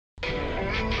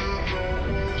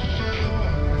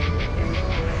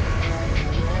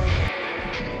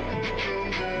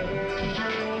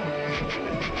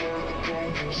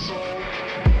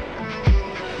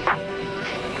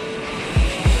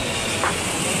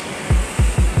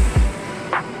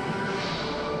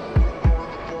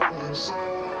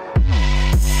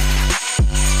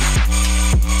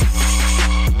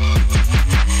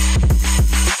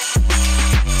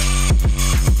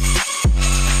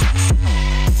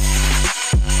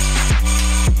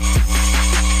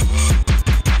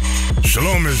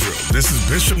Israel, this is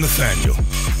Bishop Nathaniel.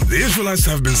 The Israelites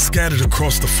have been scattered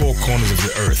across the four corners of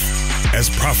the earth, as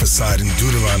prophesied in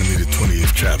Deuteronomy, the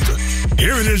 20th chapter.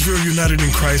 Here in Israel United in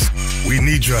Christ, we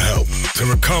need your help to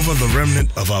recover the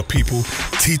remnant of our people,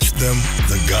 teach them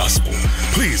the gospel.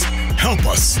 Please help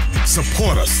us,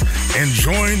 support us, and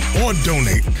join or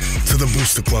donate to the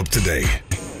Booster Club today.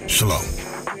 Shalom.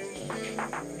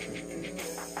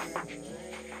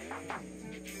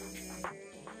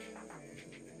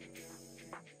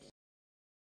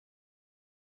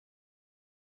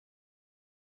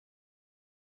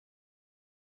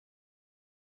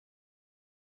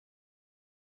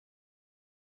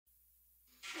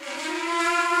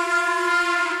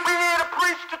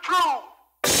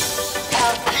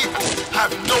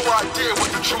 Have no idea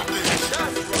what the truth is.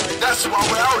 That's why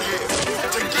we're out here,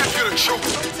 to give you the truth.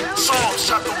 Psalms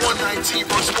chapter 119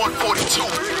 verse 142.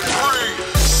 Read.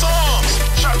 Psalms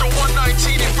chapter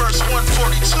 119 and verse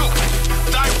 142.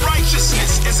 Thy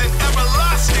righteousness is an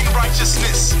everlasting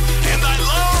righteousness, and thy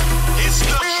love is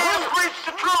the truth. Preach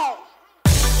the truth.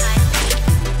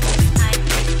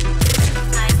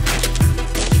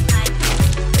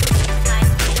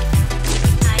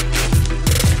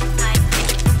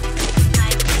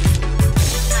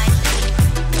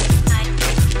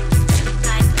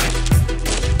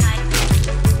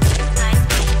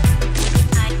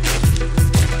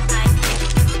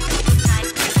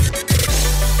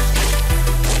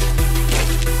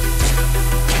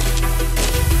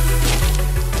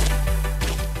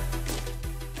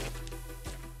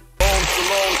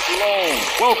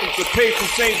 Welcome to Patron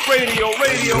Saints Radio. The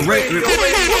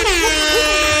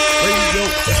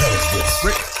hell is this?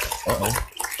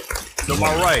 To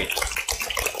my right,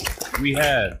 we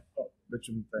have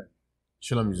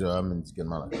Shalom, I'm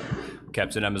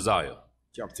Captain Amaziah,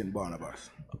 Captain Barnabas,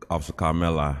 Officer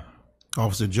Carmela,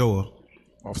 Officer Joel,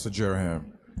 Officer Jeraham.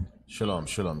 Shalom,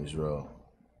 Israel.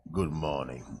 Good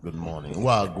morning.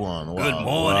 Wagwan. Good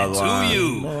morning to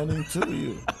you. Good morning to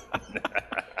you.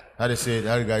 How do you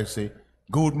guys say?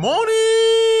 Good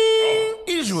morning,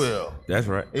 Israel. That's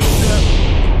right.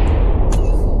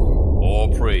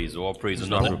 All praise.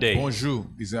 Another day. Bonjour,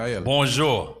 Israel.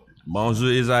 Bonjour,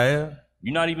 Israel.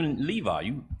 You're not even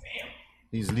Levi.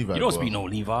 He's Levi. You don't speak no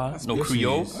Levi. No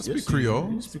Creole. I speak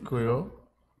Creole. You speak Creole.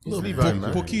 He's Levi,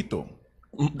 man. Poquito.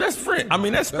 That's French. I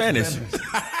mean, that's Spanish.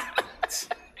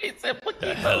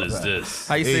 The hell is this?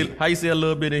 How you say a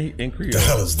little bit in Creole? The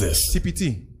hell is this?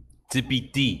 TPT.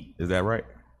 TPT. Is that right?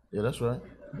 Yeah, that's right.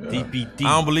 TPT. I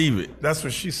don't believe it. That's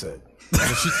what she said. He got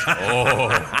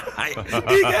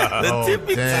the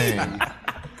tippy Dang.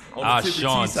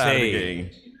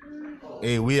 Ashante.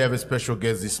 Hey, we have a special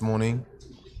guest this morning,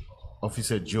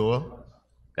 Officer Joel.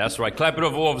 That's right. Clap it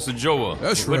up for Officer Joel.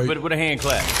 That's right. With a hand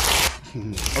clap. Officer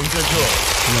Joel.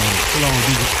 Hold on,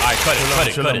 DJ. All right, cut it.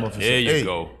 Officer. There you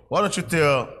go. Why don't you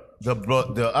tell why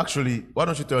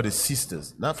don't you tell the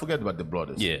sisters? Not forget about the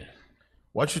brothers. Yeah.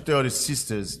 Why don't you tell the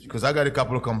sisters, because I got a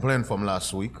couple of complaints from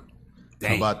last week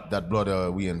about that brother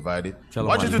we invited.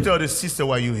 Why don't you tell the sister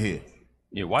why you here?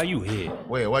 Yeah, why you here?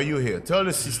 Wait, why you here? Tell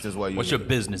the sisters why you What's here. your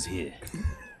business here?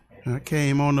 I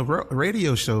came on the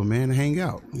radio show, man, to hang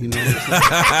out. You know.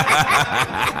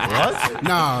 What?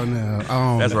 No.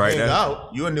 That's right. Hang out?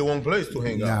 You're in the wrong place to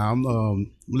hang out. Nah, I'm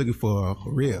looking for a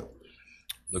rib.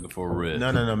 Looking for a rib.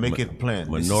 No. Make it plain.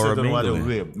 Menorah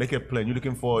Rib. Make it plain. You're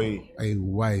looking for A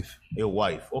wife. a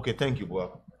wife. Okay, thank you,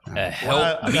 bro.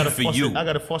 Help me for you. I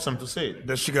gotta force him to say it.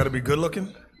 Does she got to be good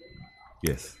looking?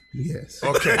 Yes. Yes.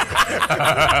 Okay.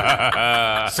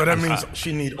 So that means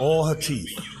she need all her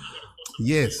teeth.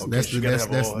 Yes. Okay, that's she the gotta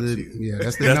have all her teeth.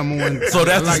 that's the number one. So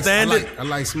that's I the standard? I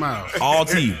like smiles. All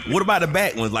teeth. What about the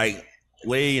back ones? Like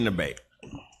way in the back.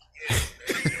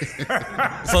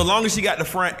 So as long as she got the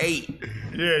front 8.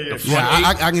 Yeah.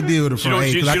 Yeah, I can deal with the front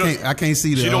 8 because I can't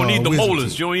see the. She don't need the wisdom molars.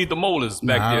 teeth. She don't need the molars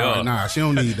back there. Nah, she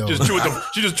don't need those.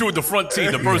 She just chewed the front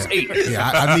teeth, the first 8. Yeah,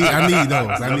 I need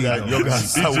those. I need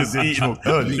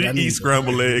those. He He eat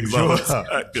scrambled eggs.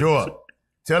 Joel,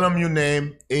 tell him your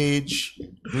name, age.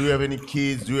 Do you have any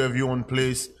kids? Do you have your own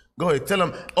place? Go ahead. Tell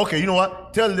him. Okay, you know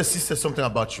what? Tell the sister something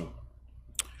about you.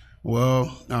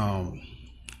 Well,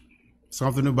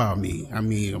 something about me. I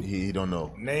mean, He don't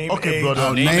know. Name, Okay, age.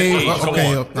 brother. Name name. and age. Come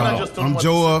Okay, on. I'm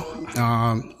Joel.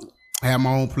 I have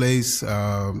my own place,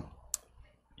 Your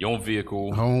own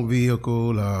vehicle. home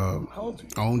vehicle,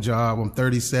 own job. I'm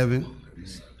 37,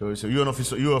 So you're an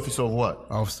officer. You're an officer of what?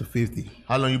 officer 50,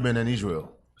 How long you been in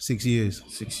Israel? 6 years.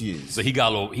 6 years. So he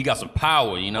got some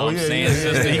power, you know what I'm yeah, saying, yeah,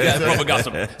 sister? yeah. He got, brother got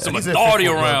some authority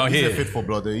around He's here. a faithful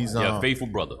brother. He's Faithful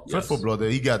brother. faithful brother.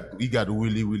 He got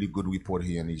really good report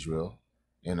here in Israel,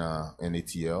 in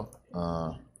ATL.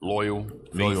 loyal,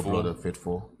 Loyal faithful, brother,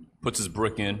 faithful. puts his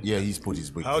brick in. Yeah, he's put his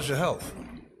brick. How's your health?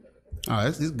 Oh,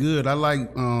 it's good. I like.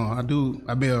 I do.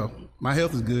 I mean, my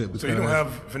health is good. So you don't have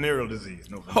venereal disease,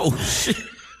 no? Oh shit!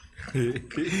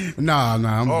 Nah,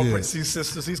 I'm Oh, good. but see,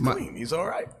 sisters, he's clean. He's all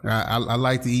right. I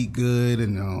like to eat good,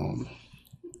 and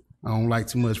I don't like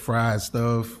too much fried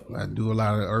stuff. I do a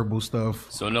lot of herbal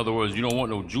stuff. So in other words, you don't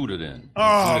want no Judah then.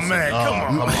 Oh man,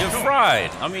 come on. You're fried.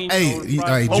 I mean, Hey,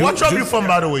 fried. Oh, what tribe you from,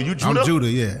 by the way? You Judah? I'm Judah,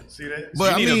 yeah. See that?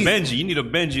 But you I need mean, a Benji. You need a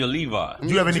Benji or Levi. Do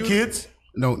you have any kids?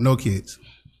 no kids.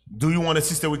 Do you want a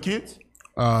sister with kids?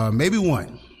 Maybe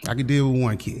one. I could deal with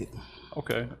one kid.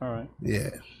 Okay, all right. Yeah.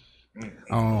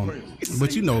 But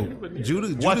Judah.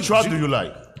 What tribe do you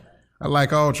like? I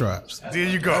like all tribes. There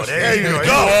you go. There you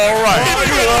go. All right.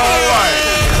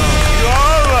 You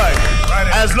all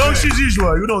right. As long as she's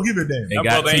usual, you don't give a damn. They That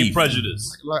got brother ain't teeth.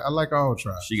 prejudiced. I like all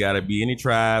tribes. She gotta be any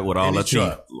tribe with all Any her teeth.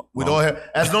 tribe. With all her,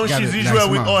 as long as Got she's a usual nice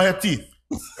with mouth. all her teeth.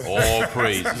 All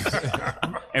praises.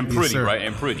 And pretty, sir. right?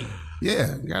 And pretty.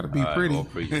 Yeah, got to be All right, pretty. all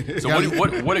praises. So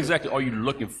what exactly are you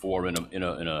looking for in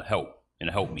a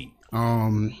help meet?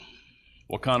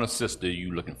 What kind of sister are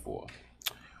you looking for?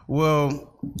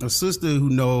 Well, a sister who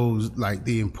knows like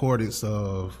the importance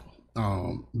of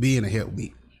being a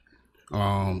helpmeet.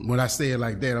 When I say it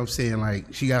like that, I'm saying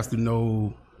like she has to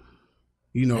know,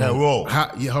 Her role.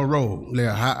 Her role.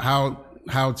 Yeah,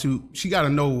 how to. She got to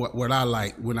know what I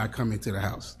like when I come into the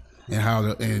house, and how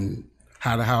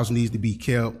the house needs to be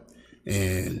kept,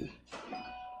 and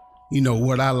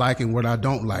what I like and what I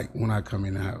don't like when I come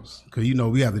in the house. Because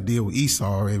we have to deal with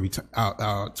Esau every time,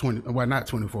 not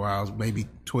 24 hours, maybe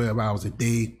 12 hours a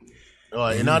day. All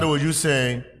right. In other words, you're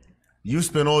saying you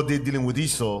spend all day dealing with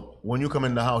Esau. When you come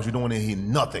in the house, you don't want to hear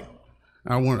nothing.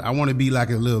 I want to be like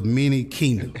a little mini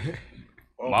kingdom,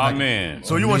 My man.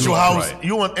 So you want your house, Right.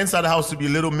 you want inside the house to be a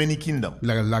little mini kingdom.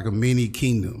 like a mini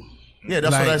kingdom. Yeah,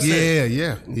 that's what I said.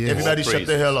 Yeah. Everybody All shut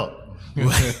the hell up.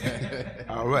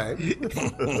 All right.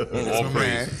 All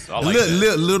praises. I like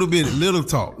that. Little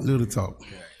talk.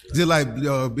 Just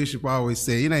like Bishop always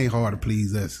say, it ain't hard to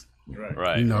please us.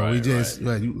 Right. We just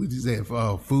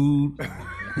have food,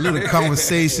 a little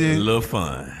conversation, A little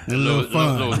fun. a little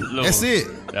fun. That's it.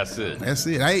 That's it. That's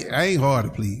it. I ain't hard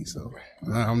to please, so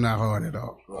I'm not hard at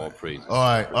all. All praises. All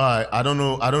right. I don't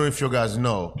know if you guys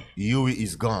know, Yui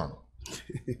is gone.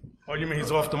 Oh, you mean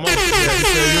he's off the market?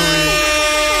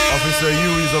 Officer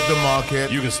Yui is off the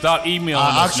market. You can stop emailing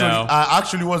us now. I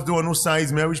actually was the one who signed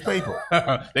his marriage paper.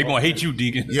 They gonna hate you,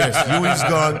 Deacon. Yes, Yui's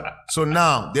gone. So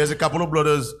now there's a couple of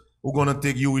brothers who gonna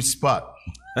take Yui's spot.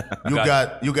 You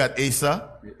got Asa,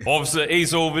 Officer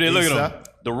Ace over there. Look at Asa. him.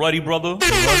 The Ruddy brother. the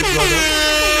Roddy brother.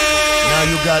 Now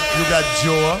you got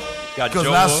Joa. Got Because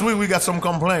Joa. last week we got some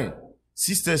complaint.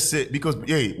 Sisters said because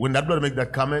when that brother make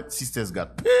that comment, sisters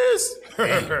got pissed.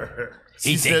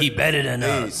 He think he better than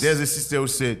us. There's a sister who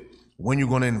said, when you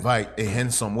gonna invite a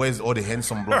handsome? Where's all the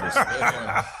handsome brothers?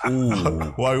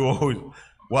 Ooh. Why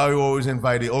you always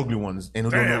invite the ugly ones and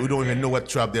we don't even know what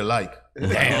tribe they're like? The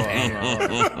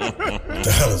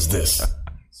hell is this?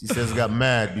 Sisters got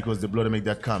mad because the brother make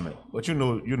that comment. But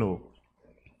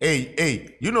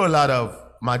hey, a lot of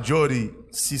majority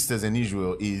sisters in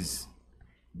Israel is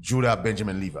Judah,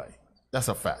 Benjamin, Levi. That's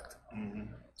a fact.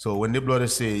 So when the brother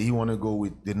say he want to go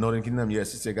with the Northern Kingdom,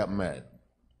 yes, sister got mad.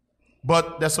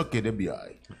 But that's okay, they'll be all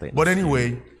right. But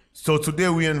anyway, so today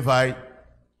we invite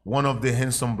one of the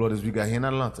handsome brothers we got here in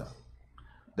Atlanta.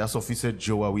 That's Officer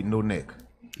Joa with no neck.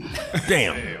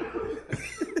 Damn.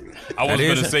 I was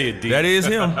gonna say it, D. That is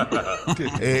him.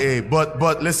 Hey,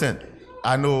 but listen,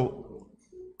 I know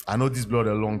this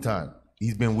brother a long time.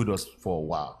 He's been with us for a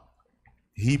while.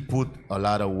 He put a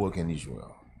lot of work in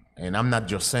Israel. And I'm not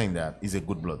just saying that. He's a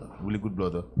good brother, really good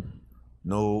brother.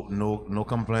 No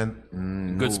complaint.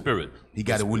 Good spirit. He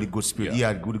got a really good spirit. He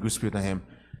had a good spirit in him.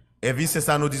 Ever since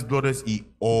I know these brothers, he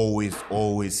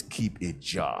always keep a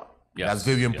job. Yes, That's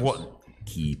very yes. important.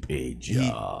 Keep a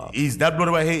job. He's that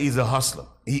brother right here is a hustler.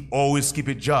 He always keep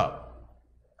a job.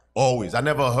 Always. I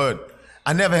never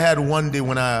had one day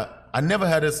when I never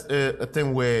had a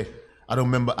thing where I don't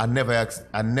remember. I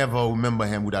never remember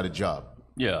him without a job.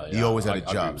 Yeah. He always had I a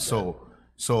agree job. with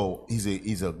So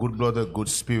he's a good brother, good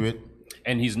spirit.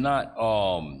 And he's not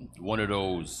one of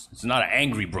those. He's not an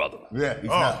angry brother. Yeah, he's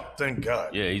Oh, not. thank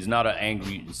God. Yeah, he's not an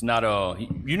angry. It's not a.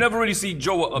 You never really see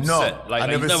Joe upset. No, I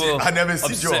never see Joe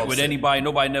upset with upset. anybody.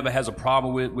 Nobody never has a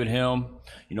problem with him.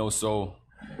 So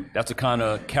that's the kind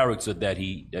of character that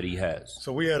he has.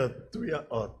 So we had a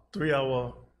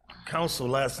 3-hour council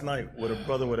last night with a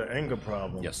brother with an anger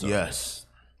problem. Yes, sir. Yes.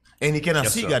 And he cannot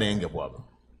Yes, see sir. got an anger problem.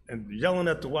 And yelling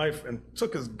at the wife and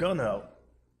took his gun out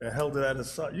and held it at his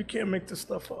side. You can't make this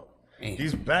stuff up.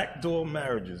 These backdoor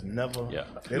marriages never. Yeah.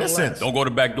 They don't Listen. last. Don't go to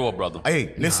the back door, brother.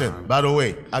 Hey, listen, by the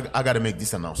way, I got to make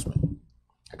this announcement.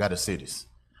 I got to say this.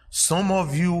 Some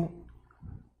of you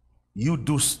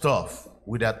do stuff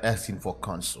without asking for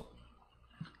counsel.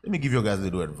 Let me give you guys a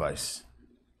little advice.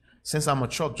 Since I'm a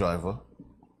truck driver,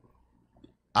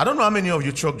 I don't know how many of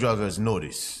you truck drivers know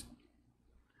this.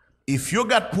 If you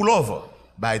got pulled over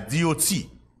by DOT,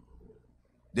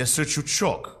 they search your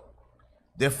truck,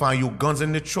 they find you guns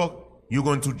in the truck, you're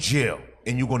going to jail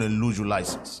and you're going to lose your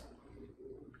license.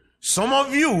 Some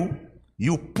of you,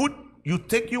 you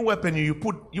take your weapon, you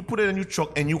put it in your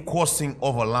truck and you crossing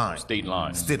over line. State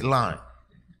line. State line.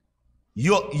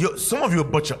 Some of you are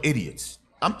a bunch of idiots.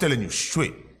 I'm telling you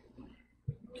straight.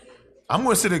 I'm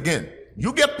going to say it again.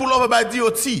 You get pulled over by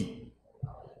DOT.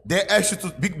 They ask you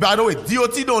to, by the way,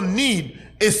 DOT don't need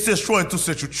a search warrant to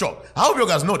search your truck. I hope you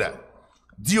guys know that.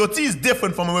 DOT is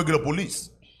different from a regular police.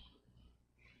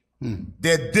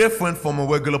 They're different from a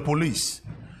regular police.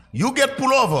 You get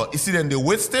pulled over, it's either in the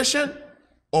wait station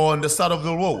or on the side of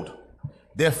the road.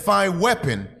 They find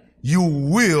weapon, you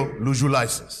will lose your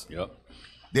license. Yep.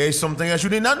 There is something else you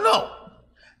did not know.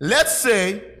 Let's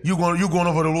say you're going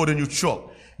over the road in your truck.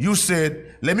 You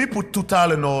said, let me put 2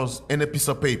 Tylenols in a piece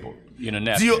of paper. In a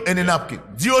napkin. In a napkin.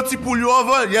 DOT pull you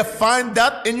over, you find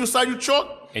that inside your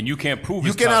truck. And you can't prove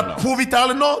You it's cannot Tylenol. prove it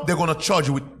Tylenol, they're going to charge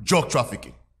you with drug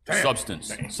trafficking.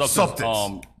 Substance.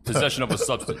 Possession of a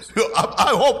substance.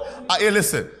 I hope, hey,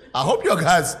 listen, I hope you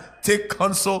guys take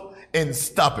counsel and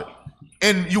stop it.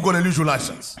 And you're going to lose your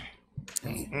license.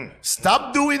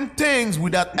 Stop doing things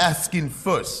without asking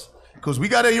first. Because we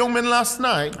got a young man last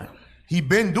night, he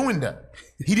been doing that.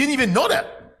 He didn't even know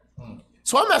that.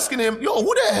 So I'm asking him, yo,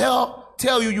 who the hell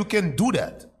tell you can do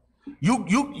that?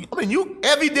 You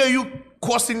every day you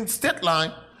crossing state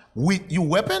line with your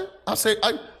weapon? I say,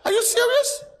 are you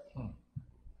serious?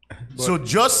 So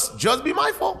just be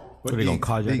mindful. But they gonna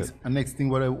carjack it. Next thing,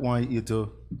 what I want you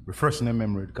to refresh in the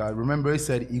memory, because remember he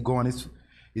said he go on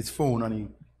his phone and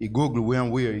he Google where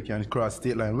and where he can cross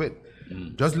state line with.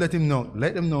 Just let them know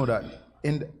that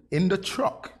in the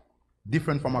truck,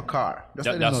 different from a car. Just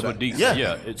let them know that.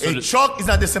 Yeah. A truck is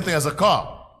not the same thing as a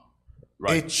car.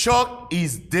 Right. A truck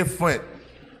is different.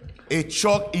 A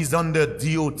truck is under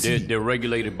DOT. They're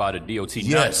regulated by the DOT,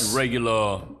 Yes. not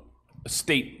regular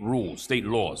state rules, state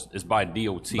laws. It's by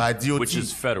DOT, By DOT. which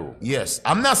is federal. Yes.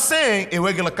 I'm not saying a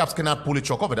regular cops cannot pull a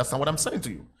truck over. That's not what I'm saying to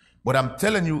you. But I'm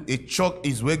telling you, a truck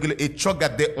is regular. A truck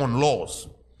got their own laws.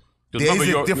 There is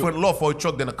a different law for a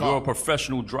truck than a car. You're a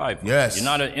professional driver. Yes. You're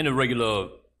not in a regular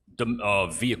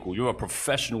vehicle. You're a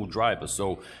professional driver.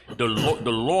 So the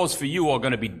laws for you are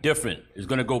going to be different. It's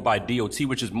going to go by DOT,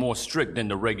 which is more strict than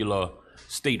the regular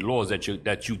state laws that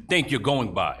you think you're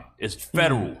going by. It's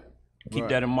federal. Keep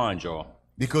that in mind, y'all.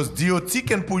 Because DOT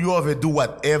can pull you over and do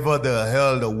whatever the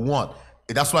hell they want.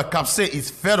 That's why cops say it's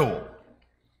federal.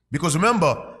 Because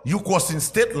remember, you crossing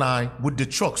state line with the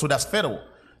truck, so that's federal.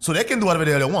 So they can do whatever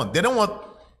the hell they want. They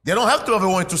don't have to ever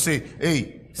want to say,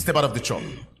 hey, step out of the truck.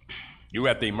 You're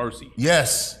at their mercy.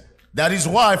 Yes. That is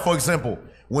why, for example,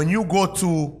 when you go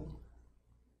to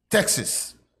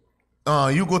Texas,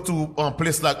 you go to a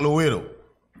place like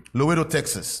Laredo,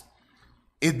 Texas.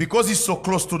 Because it's so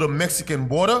close to the Mexican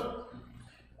border,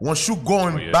 once you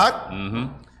going back,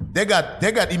 they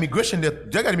got immigration there.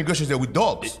 They got immigration there with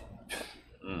dogs.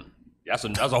 That's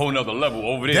a whole nother level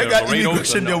over there. They got Laredo's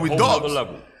immigration there with whole dogs. nother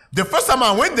level. The first time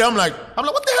I went there, I'm like,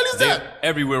 what the hell is They're that?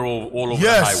 everywhere, all over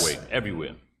Yes. the highway,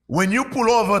 everywhere. When you pull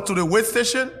over to the wait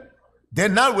station,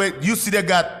 then now you see they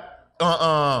got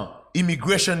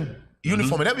immigration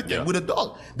uniform and everything with a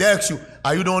dog. They ask you,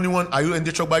 are you the only one? Are you in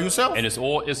the truck by yourself? And it's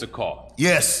a car.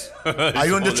 Yes. Are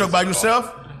you in the truck by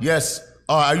yourself? Yes.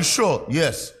 Are you sure?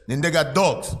 Yes. Then they got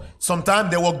dogs. Sometimes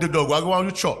they walk the dog. Why go on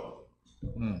your truck?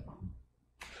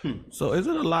 So is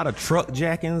it a lot of truck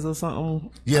jackings or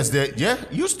something? Yes,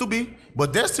 used to be,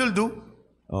 but they still do.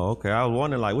 Oh, okay. I was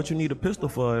wondering, like, what you need a pistol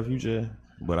for if you just...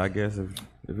 But I guess if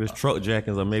it's truck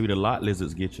jackings or maybe the lot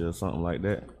lizards get you or something like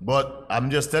that. But I'm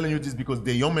just telling you this because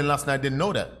the young man last night didn't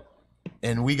know that.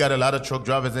 And we got a lot of truck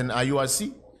drivers in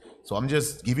IUIC. So I'm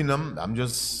just giving them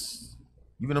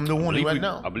the warning right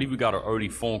now. I believe we got an early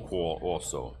phone call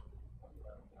also.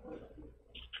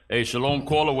 Hey, Shalom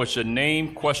caller, what's your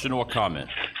name, question, or comment?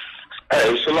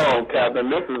 Hey, Shalom, Captain.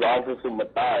 This is Officer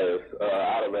Matthias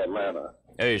out of Atlanta.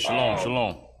 Hey,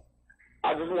 Shalom.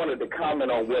 I just wanted to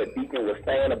comment on what Deacon was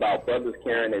saying about brothers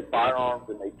carrying their firearms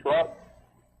in their truck.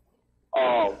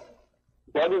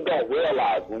 Brothers don't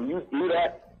realize when you do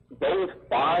that, those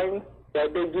fines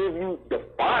that they give you, the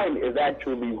fine is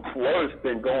actually worse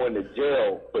than going to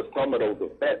jail for some of those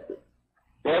offenses.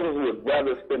 Brothers would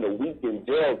rather spend a week in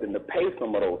jail than to pay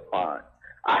some of those fines.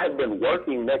 I have been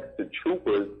working next to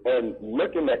troopers and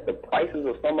looking at the prices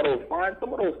of some of those fines.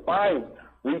 Some of those fines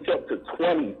reach up to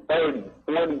 $20,000,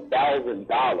 $30,000,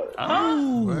 $40,000.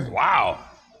 Oh, wow.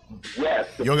 Yes.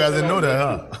 You guys didn't know that,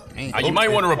 huh? You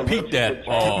might want to repeat that,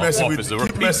 officer.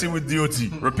 Keep messing with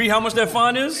DOT. Repeat how much that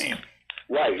fine is?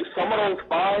 Right. Some of those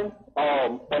fines,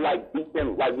 and like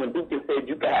Deacon, like when Deacon said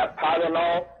you can have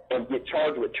Tylenol and get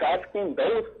charged with trafficking,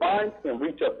 those fines can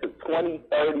reach up to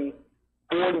 $20,000,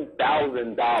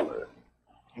 $30,000, $40,000.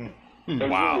 And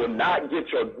Wow. you will not get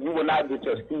your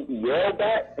CDL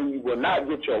back, and you will not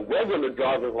get your regular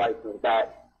driver's license back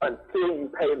until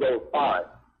you pay those fines.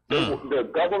 The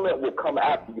government will come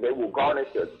after you. They will garnish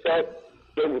your check.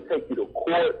 They will take you to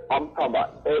court. I'm talking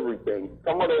about everything.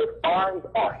 Some of those fines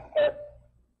are hefty.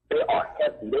 They are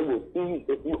hefty. They will seize,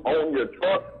 if you own your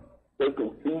truck, they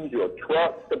can seize your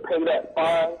truck to pay that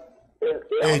fine.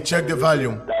 Hey, check the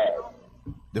volume.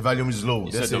 The volume is low.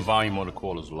 You said the volume on the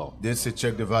call is low. They say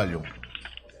check the volume.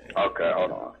 Okay,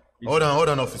 hold on. Hold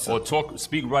on, officer. Or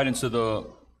speak right into the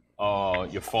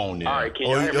your phone there. All right, can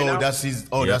you hear me now? That's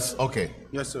okay.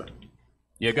 Yes, sir.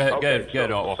 Yeah, go ahead, Okay, go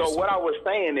ahead, officer. so what I was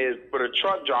saying is, for the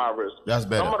truck drivers, That's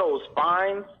better. some of those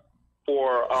fines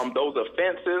for those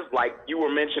offenses, like you were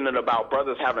mentioning about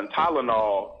brothers having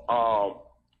Tylenol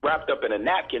wrapped up in a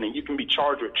napkin, and you can be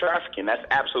charged with trafficking. That's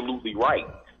absolutely right.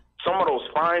 Some of those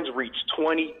fines reach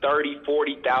 $20,000, $30,000,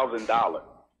 $40,000,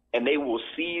 and they will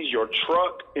seize your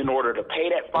truck in order to pay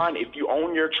that fine. If you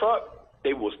own your truck,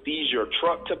 they will seize your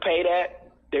truck to pay that.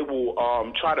 They will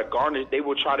try to garnish. They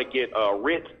will try to get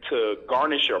writs to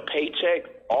garnish your paycheck.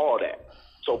 All that.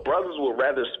 So brothers would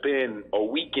rather spend a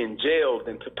week in jail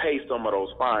than to pay some of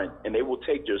those fines, and they will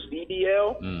take your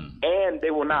CDL, and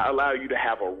they will not allow you to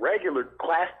have a regular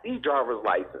Class C driver's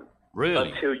license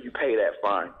until you pay that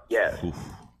fine. Yes. Oof.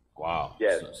 Wow.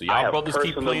 Yes. So y'all brothers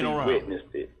keep playing around.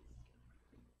 Witnessed it.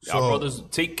 Y'all brothers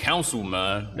take counsel,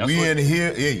 man.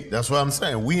 That's what I'm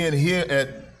saying. We in here at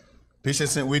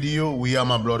Patience with you. We are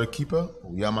my brother keeper.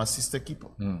 We are my sister keeper.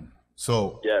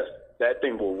 So yes, that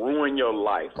thing will ruin your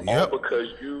life, all because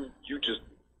you just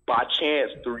by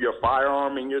chance threw your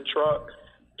firearm in your truck,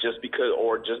 just because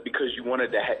you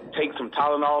wanted to take some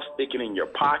Tylenol, stick it in your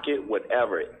pocket,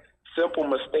 whatever. Simple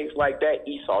mistakes like that,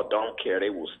 Esau don't care. They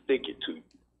will stick it to you.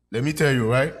 let me tell you,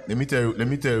 right? Let me tell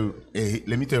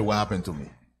you what happened to me.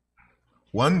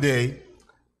 One day,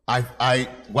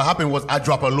 what happened was I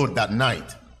dropped a load that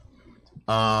night.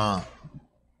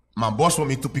 My boss want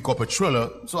me to pick up a trailer,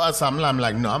 so I'm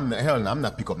like, no, I'm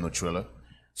not pick up no trailer.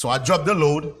 So I dropped the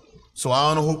load. So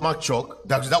I unhooked my truck.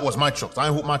 That was my truck. So I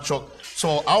unhooked my truck.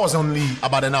 So I was only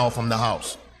about an hour from the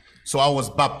house. So I was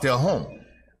back there home.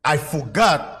 I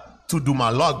forgot to do my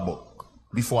logbook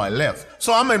before I left.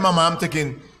 So I'm in my mind, I'm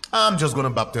thinking, I'm just gonna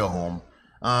back there home.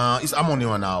 I'm only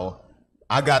 1 hour.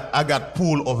 I got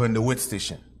pulled over in the wait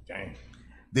station. Dang.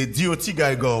 The DOT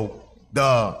guy go,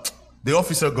 the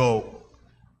officer go,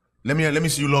 let me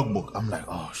see your logbook. I'm like,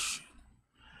 oh shit.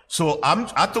 So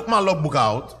I took my logbook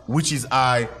out, which is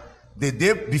the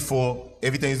day before,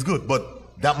 everything is good.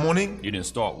 But that morning, You didn't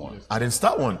start one. I didn't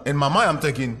start one. In my mind, I'm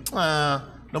thinking,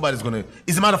 nobody's gonna.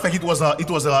 As a matter of fact, it was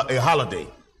a holiday.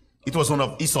 It was one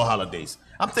of Esau holidays.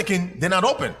 I'm thinking they're not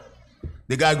open.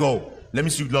 The guy go, let me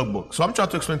see your logbook. So I'm trying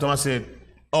to explain to him. I said,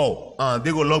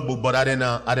 they go logbook, but I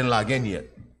didn't log in yet.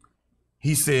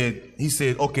 He said,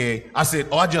 okay. I said,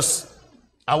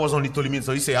 I was only 20 minutes.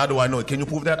 So he said, how do I know? Can you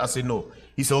prove that? I said, no.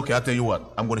 He said, okay, I'll tell you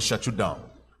what. I'm going to shut you down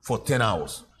for 10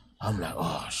 hours. I'm like,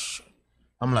 oh, shit.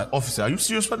 I'm like, officer, are you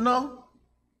serious right now?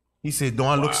 He said, don't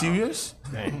I look serious?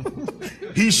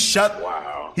 He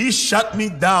shut me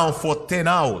down for 10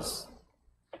 hours.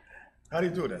 How do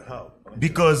you do that? How?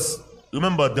 Because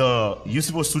remember, you're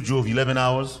supposed to drive 11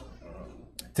 hours,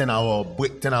 10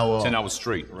 hours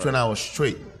straight. Right. 10 hours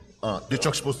straight. The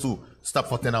truck's supposed to stop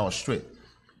for 10 hours straight.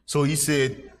 So he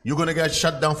said, you're going to get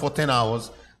shut down for 10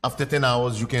 hours. After 10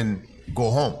 hours, you can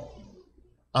go home.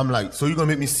 I'm like, so you're going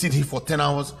to make me sit here for 10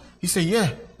 hours? He said,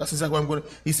 yeah, that's exactly what I'm going to.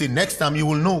 He said, next time you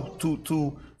will know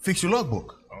to fix your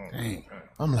logbook. Dang.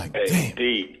 I'm like, Hey, damn.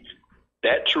 D,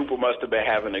 that trooper must have been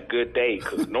having a good day,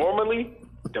 because normally,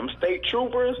 them state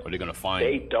troopers, Are they gonna find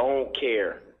they you? don't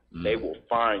care. They will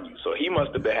find you. So he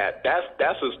must have been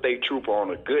that's a state trooper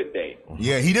on a good day.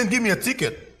 Yeah, he didn't give me a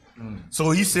ticket. So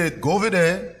he said, go over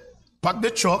there, park the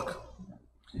truck.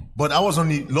 But I was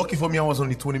only, lucky for me, I was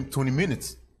only 20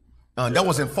 minutes. That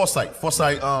was in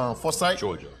Forsyth,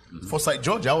 Georgia. Forsyth,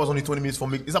 Georgia. I was only 20 minutes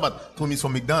from, it's about 20 minutes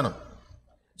from McDonough.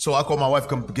 So I called my wife,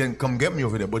 come get me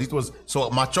over there. But it was,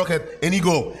 so my truck had, and he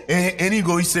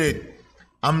said,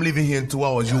 I'm leaving here in 2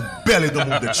 hours. You barely don't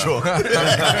move the truck. Yeah,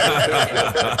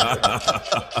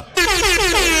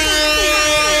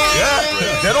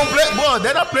 they don't play, bro.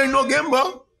 They're not playing no game,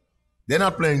 bro. They're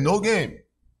not playing no game.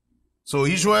 So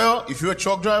Israel, if you're a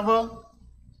truck driver,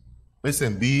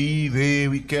 listen, be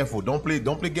very careful. Don't play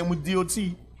game with DOT.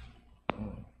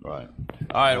 Right.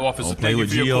 All right, officer. Don't play Thank you with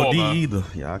for your GOD call, man. either.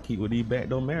 Y'all keep with these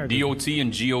backdoor marriages. DOT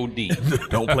and GOD.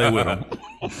 Don't play with them.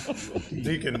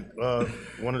 Deacon,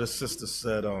 one of the sisters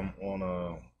said on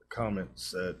a comment,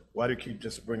 said, why do you keep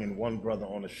just bringing one brother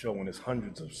on the show when there's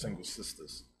hundreds of single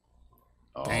sisters?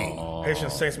 Dang. Haitian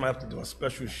Saints might have to do a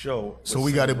special show. So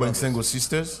we got to bring single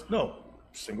sisters? No,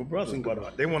 single brothers.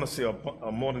 But they want to see a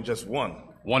more than just one.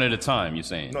 One at a time, you're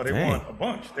saying? No, they want a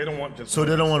bunch. They don't want just So one.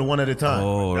 they don't want one at a time?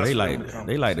 Oh, That's they what like I'm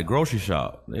they like the grocery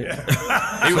shop. They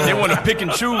want to pick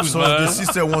and choose, So man. the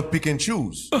sister won't pick and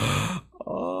choose?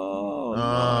 Oh,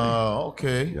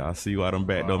 okay. y'all see why them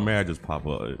backdoor marriages pop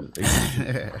up.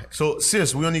 So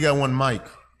sis, we only got one mic.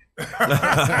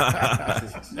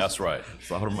 That's right. That's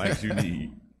all the mics you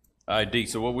need. All right, D,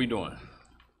 so what we doing?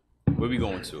 Where we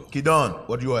going to? Kidon,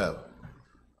 what do you have?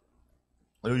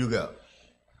 What do you got?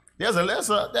 They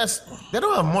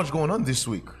don't have much going on this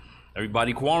week.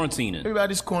 Everybody quarantining.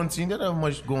 Everybody's quarantined. They don't have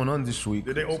much going on this week.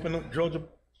 Did they open up Georgia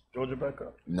back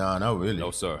up? Nah, not really.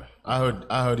 No, sir. I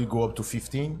heard it go up to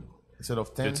 15 instead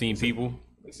of 10. 15 people.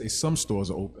 They say some stores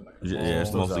are open. Yeah,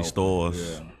 it's mostly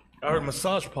stores. I heard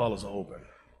massage parlors are open.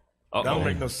 That don't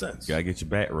make no sense. Gotta get your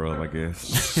back rubbed, I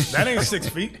guess. That ain't 6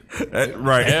 feet.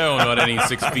 Right. Hell no, that ain't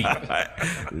 6 feet.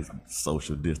 It's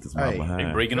social distance, my Hey. They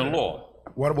behind. breaking the law.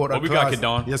 What about that What we got, class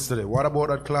Kedon? yesterday? What about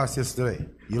that class yesterday?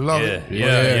 You love it?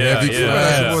 Yeah. I'm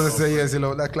supposed to say yes, you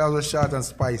know, that class was short and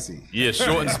spicy. Yeah,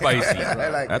 short and spicy. I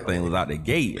like That thing was out the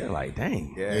gate. I'm like,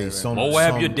 dang. Hey,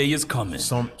 Moab, your day is coming.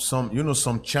 Some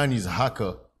Chinese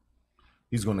hacker,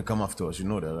 he's gonna come after us. You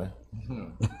know that,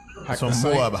 right? Some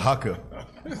Moab hacker.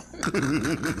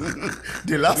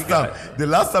 the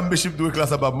last time Bishop do a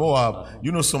class about Moab,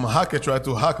 some hacker tried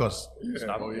to hack us.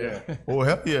 Oh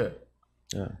hell yeah.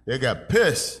 They got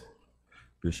pissed.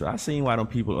 For sure. I seen why them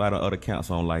people, why the other counts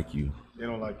don't like you. They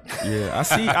don't like you. Yeah, I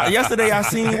see. Yesterday I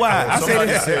seen why.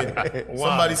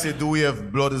 Somebody said, do we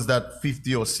have brothers that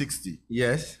 50 or 60?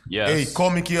 Yes. Yes. Hey,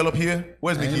 call Mikiel up here.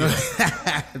 Where's Mikiel?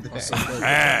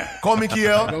 Call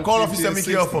Mikiel. Call Officer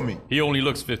Mikiel for me. He only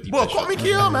looks 50. Bro, call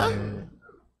Mikiel, man.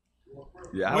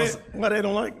 Yeah, Why they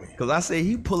don't like me? Cause I say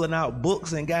he pulling out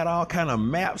books and got all kind of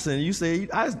maps, and you say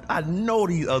I know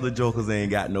these other jokers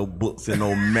ain't got no books and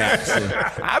no maps. And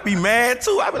I be mad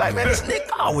too. I be like, man, this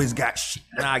nigga always got shit.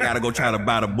 Now I gotta go try to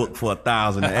buy the book for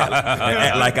 $1,000 and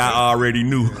act like I already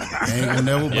knew. Ain't gonna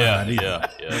never buy it. Yeah.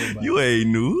 You ain't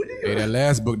knew. Hey, that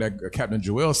last book that Captain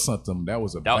Joel sent them, that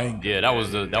was a bang. Yeah, that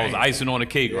was icing on the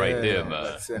cake right there,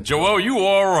 man. Joel, you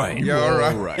all right? You all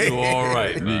right? You all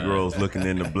right, man. Negroes looking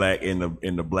in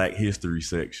the black history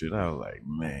section. I was like,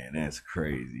 man, that's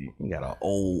crazy. You got an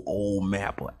old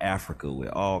map of Africa with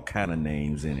all kind of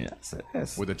names in it. I said,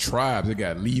 that's With the tribes, they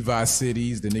got Levi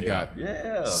cities, then they got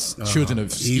children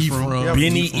of Ephraim. Ephraim.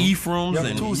 Benny Ephraims You have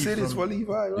and 2 cities for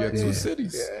Levi, right? Yeah, 2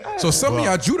 cities. So some of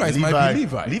y'all Judites might be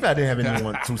Levi. Levi didn't have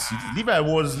anyone to see. Levi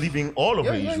was living all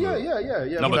over Israel.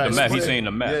 Yeah. No, but the map, he's saying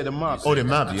the map. Yeah, the map. Oh, the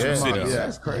map, yeah. Yeah,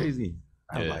 that's crazy.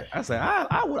 I said,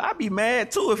 I'd be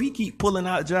mad too if he keep pulling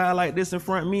out Jai like this in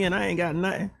front of me and I ain't got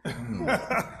nothing.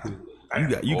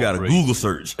 you got a Google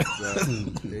search.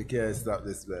 They can't stop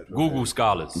this man. Google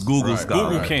scholars. Google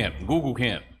scholars. Google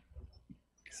camp.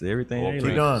 See everything. ain't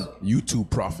right. Kidon, YouTube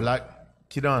prophet.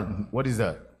 Kidon, what is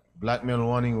that? Black men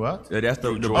wanting what? Yeah, that's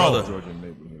the brother.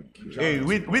 Hey,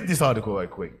 read this article right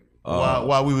quick.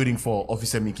 While we're waiting for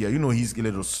Officer Mikia, he's a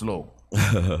little slow.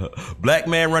 Black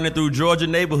man running through Georgia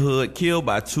neighborhood killed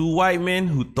by 2 white men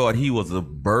who thought he was a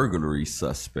burglary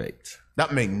suspect.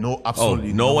 That makes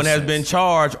absolutely no one has sense. been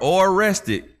charged or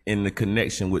arrested in the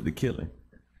connection with the killing.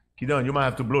 Kidon, you might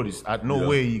have to blow this. No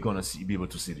way you're gonna be able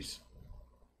to see this.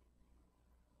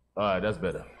 All right, that's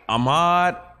better.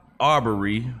 Ahmaud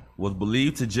Arbery was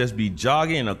believed to just be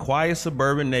jogging in a quiet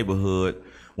suburban neighborhood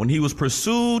when he was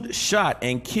pursued, shot,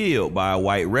 and killed by a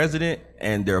white resident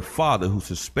and their father who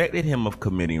suspected him of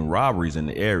committing robberies in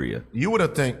the area. You would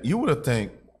have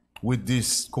think with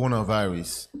this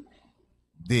coronavirus,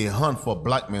 the hunt for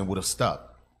black men would have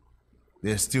stopped.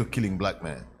 They're still killing black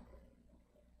men.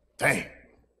 Dang.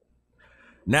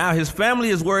 Now, his family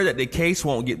is worried that the case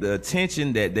won't get the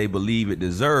attention that they believe it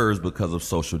deserves because of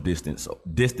social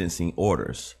distancing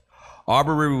orders.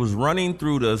 Arbery was running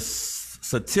through the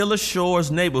Satilla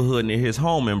Shores neighborhood near his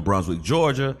home in Brunswick,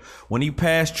 Georgia, when he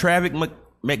passed Travis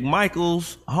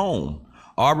McMichael's home.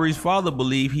 Arbery's father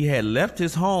believed he had left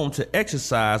his home to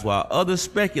exercise, while others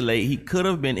speculate he could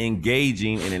have been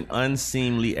engaging in an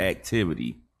unseemly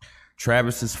activity.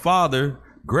 Travis's father,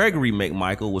 Gregory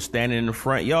McMichael, was standing in the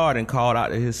front yard and called out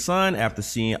to his son after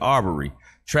seeing Arbery.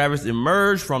 Travis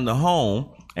emerged from the home,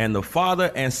 and the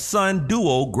father and son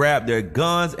duo grabbed their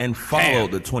guns and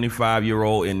followed the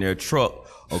 25-year-old in their truck,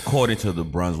 according to the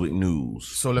Brunswick News.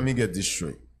 So let me get this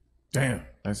straight. Damn,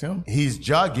 that's him. He's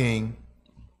jogging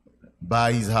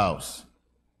by his house.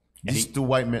 These two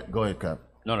white men, go ahead, Cap.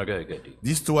 No, go ahead, dude.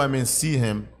 These two white men see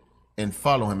him and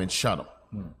follow him and shot him.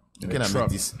 You cannot make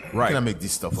this. You cannot make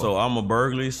this stuff up. So I'm a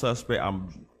burglary suspect.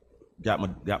 Got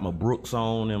my Brooks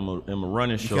on and my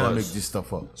running shorts. You cannot make this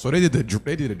stuff up. So they did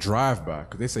a drive-by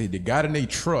because they say they got in a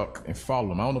truck and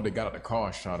followed him. I don't know if they got out the car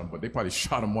and shot him, but they probably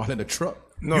shot him while in the truck.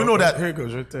 No, you know that here it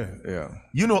goes right there. Yeah.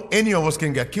 You know any of us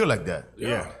can get killed like that.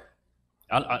 Yeah.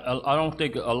 I don't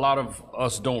think a lot of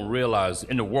us don't realize,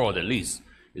 in the world at least,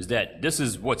 is that this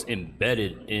is what's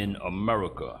embedded in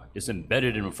America. It's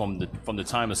embedded in from the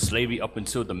time of slavery up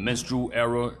until the minstrel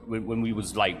era, when we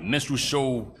was like minstrel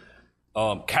show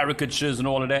caricatures and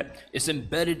all of that. It's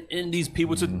embedded in these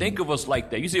people to think of us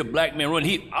like that. You see a black man run,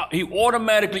 he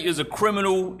automatically is a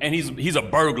criminal, and he's a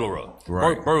burglar,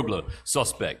 burglar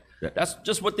suspect. That's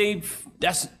just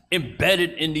that's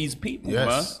embedded in these people,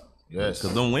 man. Yes.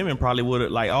 Because them women probably would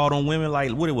have, like all them women,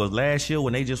 like what it was last year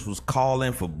when they just was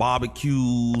calling for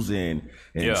barbecues and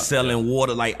selling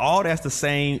water, like all that's the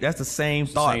same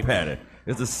thought pattern.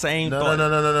 It's the same thought.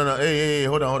 No. Hey,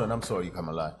 hold on. I'm sorry, you come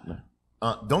alive.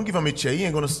 Don't give him a chair. He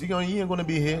ain't gonna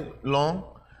be here long.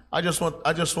 I just want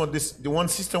this. The one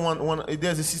sister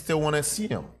there's a sister wanna see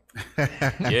him.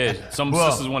 Yeah, some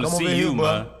sisters want to see you,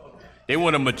 man. They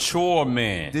want a mature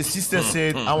man. The sister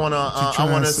said, I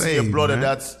wanna see a brother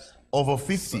that's over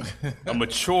 50. A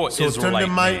mature Israelite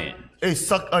man. Hey,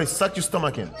 suck your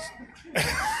stomach in.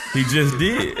 He just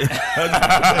did.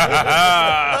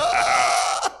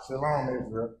 Shalom,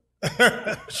 Israel.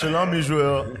 Shalom,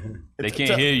 Israel. They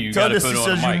can't hear you. Tell gotta the put it on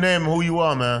sisters the you mic. name who you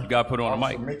are, man. You gotta put it on the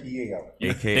mic. AKA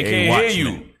They can't hear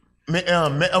you.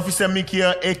 Officer Mickey,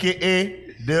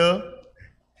 aka the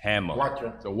Hammer.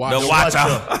 The watcher.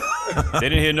 They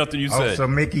didn't hear nothing you said. So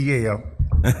Mickey Yale.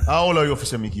 How old are you,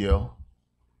 Officer Mickey? Your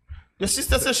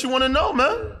sister says she want to know,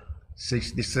 man.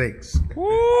 66.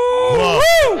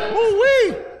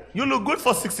 Woo-wee. You look good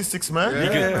for 66,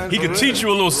 man. He could teach you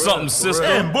a little something, sister.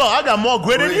 Damn, boy, I got more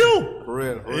grade than you. For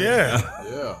real. Yeah.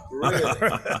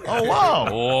 Oh, wow.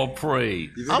 All praise.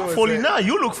 I'm 49.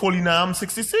 You look 49. I'm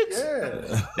 66.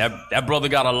 That brother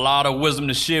got a lot of wisdom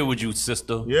to share with you,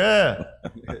 sister. Yeah.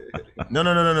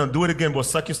 No. Do it again, boy.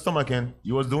 Suck your stomach in.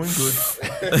 You was doing good.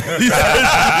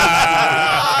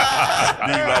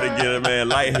 You about to get a man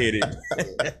lightheaded.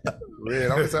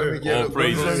 Real. I'm sorry, All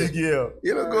praises. You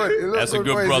look good. That's a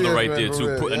good brother right there,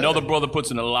 too. Another brother puts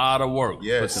in a lot of work.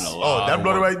 Yes. Puts in a lot that of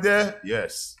brother work. right there?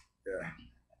 Yes.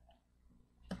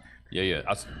 Yeah.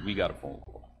 We got a phone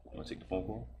call. You want to take the phone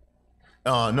call?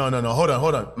 No.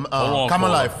 Hold on.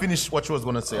 Kamala, finish what you was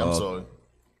going to say. I'm sorry.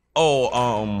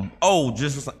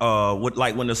 Just with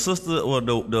like when the sister or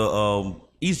the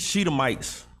East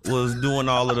Shedamites was doing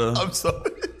all of the. I'm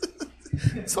sorry.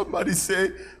 Somebody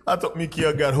say, I thought Mickey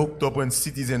got hooked up on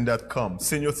citizen.com.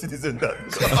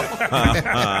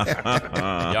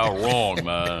 Seniorcitizen.com. Y'all wrong,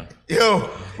 man. Yo.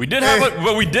 We did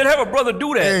have a brother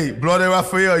do that. Hey, brother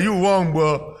Raphael, you wrong,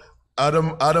 bro.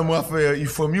 Adam Raphael, you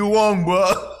wrong, bro.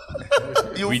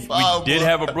 We did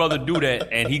have a brother do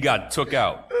that, and he got took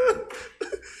out.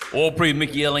 All praise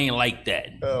Mickey L ain't like that.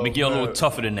 Mickey L a little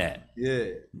tougher than that. Yeah.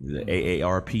 The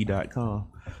AARP.com.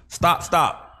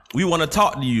 Stop. We want to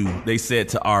talk to you, they said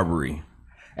to Arbery.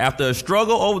 After a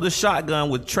struggle over the shotgun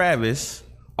with Travis,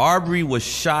 Arbery was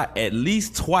shot at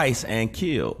least twice and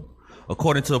killed.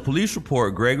 According to a police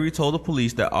report, Gregory told the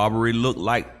police that Arbery looked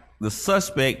like the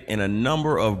suspect in a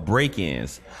number of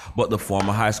break-ins, but the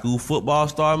former high school football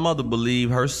star mother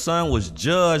believed her son was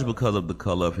judged because of the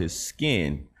color of his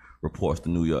skin, reports the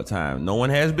New York Times. No one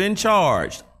has been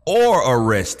charged or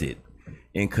arrested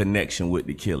in connection with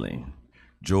the killing.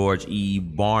 George E.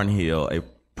 Barnhill, a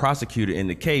prosecutor in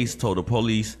the case, told the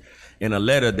police in a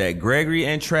letter that Gregory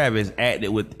and Travis acted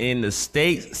within the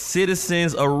state's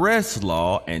citizens arrest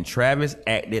law, and Travis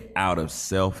acted out of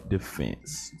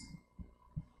self-defense.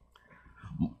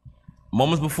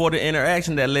 Moments before the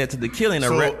interaction that led to the killing.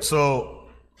 So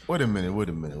wait a minute.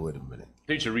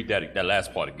 They should read that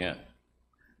last part again.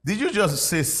 Did you just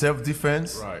say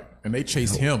self-defense? Right. And they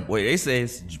chased him. Wait, they say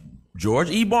it's George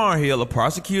E. Barnhill, a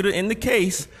prosecutor in the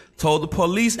case, told the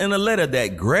police in a letter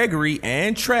that Gregory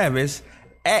and Travis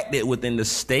acted within the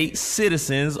state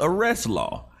citizens arrest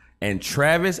law, and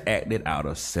Travis acted out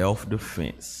of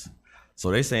self-defense.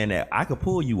 So they saying that I could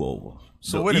pull you over.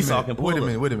 So wait a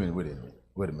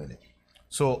minute.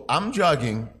 So I'm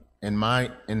jogging in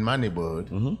my neighborhood.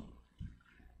 Mm-hmm.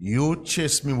 You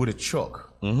chase me with a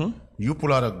truck. Mm-hmm. You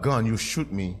pull out a gun, you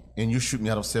shoot me, and you shoot me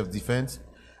out of self-defense.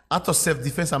 Out of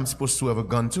self-defense, I'm supposed to have a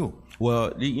gun too.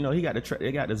 Well, you know, he got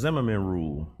they got the Zimmerman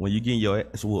rule. When you get your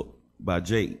ass whooped by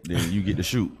Jake, then you get to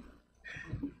shoot.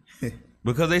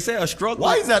 Because they say a struggle.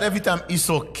 Why is that every time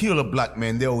Esau kill a black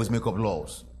man, they always make up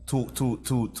laws to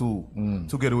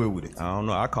get away with it? I don't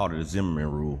know. I call it a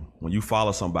Zimmerman rule. When you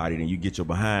follow somebody, then you get your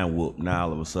behind whooped. Now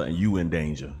all of a sudden you in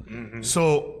danger. Mm-hmm.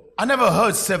 So I never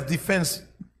heard self-defense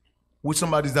with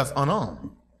somebody that's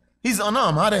unarmed. He's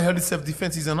unarmed. How the hell is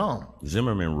self-defense? He's unarmed.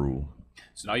 Zimmerman rule.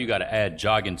 So now you got to add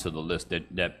jogging to the list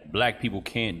that black people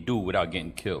can't do without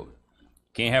getting killed.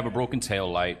 Can't have a broken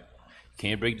tail light.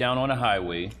 Can't break down on the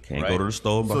highway. Can't go to the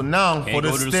store. So now can't for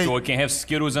go the to the state, store. Can't have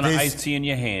Skittles and an iced tea in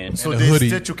your hand. So and the hoodie.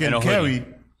 state you can And a carry.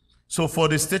 hoodie. So for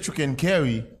the state you can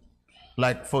carry,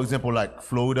 like for example, like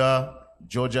Florida,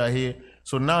 Georgia here.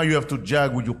 So now you have to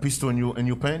jag with your pistol in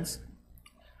your pants,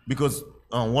 because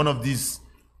one of these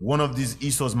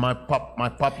Esau's might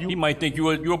pop you. He might think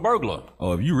you're a burglar.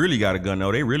 Oh, if you really got a gun,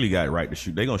 no, they really got it right to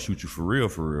shoot. They gonna shoot you for real,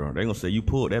 for real. They gonna say you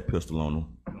pulled that pistol on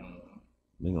them.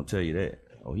 They gonna tell you that.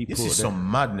 Oh, he pulled that. This is some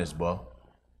madness, bro.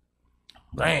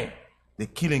 Damn, the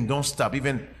killing don't stop.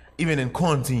 Even in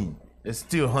quarantine, they're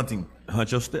still hunting.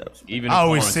 Hunt your steps. Even I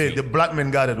always say the black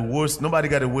man got it worse. Nobody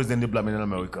got it worse than the black man in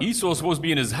America. Esau's supposed to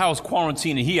be in his house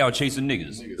quarantined and he out chasing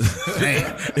niggas.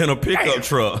 In a pickup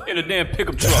truck. In a damn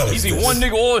pickup truck. He see one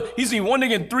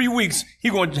nigga in 3 weeks, he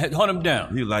gonna hunt him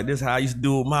down. He like, this how I used to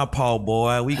do it with my paw,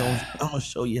 boy. I'm gonna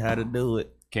show you how to do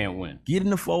it. Can't win. Get in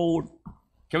the fold.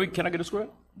 Can I get a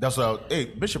script? That's what hey,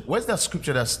 Bishop, where's that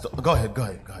scripture that's go ahead.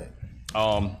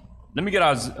 Let me get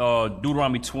out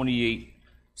Deuteronomy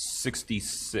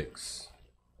 28:66.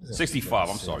 65,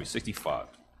 I'm sorry, 65.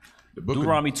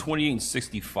 Deuteronomy 28 and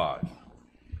 65.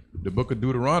 The book of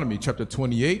Deuteronomy, chapter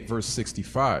 28, verse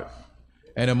 65.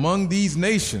 And among these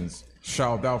nations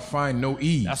shalt thou find no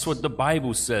ease. That's what the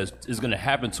Bible says is going to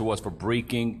happen to us for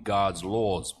breaking God's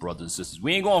laws, brothers and sisters.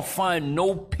 We ain't going to find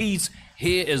no peace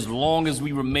here as long as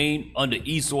we remain under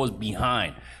Esau's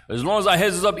behind. As long as our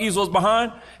heads is up Esau's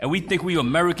behind, and we think we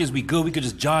Americans, we good, we could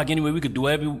just jog anywhere, we could do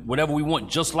whatever we want,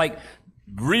 just like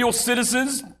real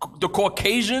citizens, the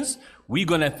Caucasians, we're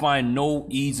going to find no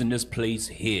ease in this place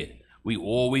here. We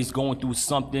always going through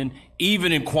something,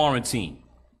 even in quarantine.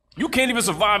 You can't even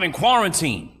survive in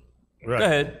quarantine. Right. Go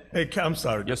ahead. Hey, I'm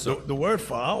sorry. Yes, sir. The word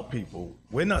for our people,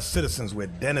 we're not citizens, we're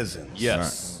denizens.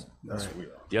 Yes. That's what we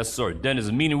are. Yes, sir.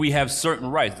 Denizens, meaning we have certain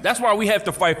rights. That's why we have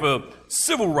to fight for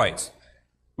civil rights.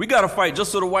 We got to fight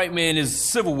just so the white man is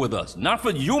civil with us. Not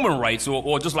for human rights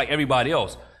or just like everybody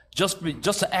else. Just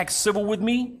to act civil with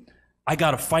me, I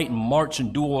got to fight and march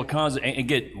and do all kinds of, and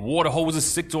get water hoses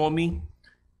sicked on me.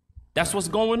 That's what's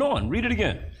going on. Read it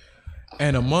again.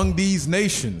 And among these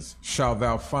nations shalt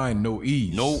thou find no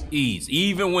ease. No ease.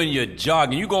 Even when you're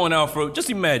jogging, you going out for, just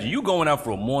imagine, you going out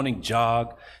for a morning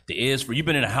jog. The air's free. You've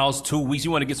been in the house 2 weeks.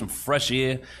 You want to get some fresh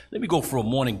air. Let me go for a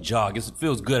morning jog. It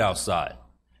feels good outside.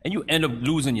 And you end up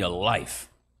losing your life.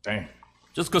 Damn.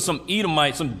 Just because some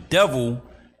Edomite, some devil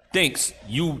thinks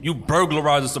you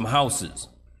burglarizing some houses.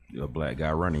 You're a black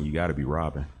guy running. You got to be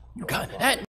robbing.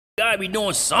 That guy be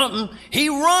doing something. He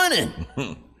running.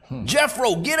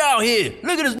 Jeffro, get out here.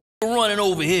 Look at this running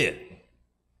over here.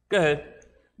 Go ahead.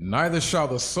 Neither shall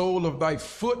the sole of thy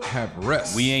foot have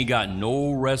rest. We ain't got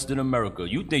no rest in America.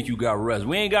 You think you got rest.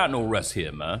 We ain't got no rest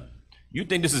here, man. You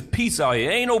think this is peace out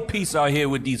here. Ain't no peace out here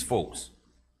with these folks.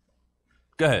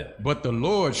 Go ahead. But the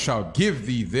Lord shall give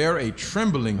thee there a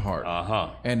trembling heart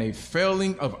and a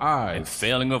failing of eyes. A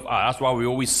failing of eyes. That's why we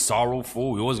always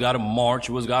sorrowful. We always got to march.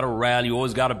 We always got to rally. You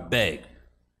always got to beg.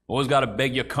 Always got to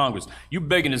beg your Congress. You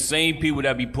begging the same people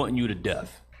that be putting you to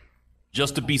death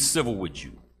just to be civil with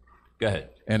you. Go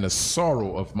ahead. And a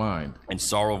sorrow of mind. And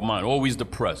sorrow of mind. Always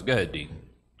depressed. Go ahead, D.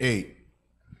 Hey,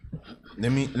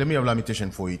 let me have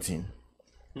Lamentation 4:18.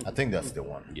 I think that's the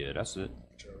one. Yeah, that's it.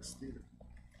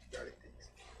 Yep.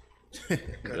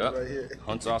 Right here.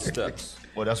 Hunts our steps.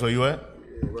 Oh, that's where you at?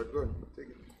 Yeah, we're good.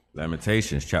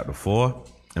 Lamentations chapter 4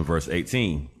 and verse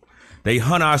 18. They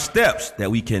hunt our steps that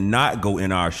we cannot go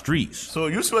in our streets. So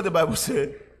you see what the Bible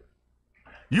said?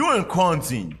 You in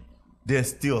quarantine, they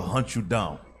still hunt you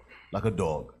down like a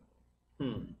dog.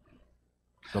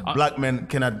 The black man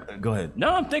cannot go ahead.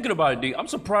 Now I'm thinking about it, D. I'm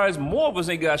surprised more of us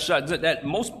ain't got shot. That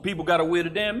most people got to wear the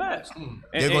damn mask.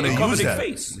 They're going to cover use their that.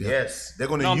 face. Yes, they're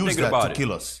going Now to I'm use thinking that to about it.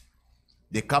 kill us.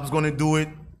 The cops going to do it.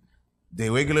 The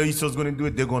regular Easters going to do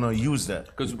it. They're going to use that.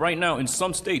 Because right now in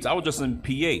some states, I was just in PA.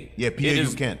 Yeah, PA It you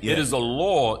is- can't, yeah. It is a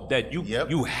law that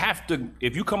you have to.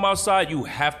 If you come outside, you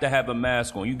have to have a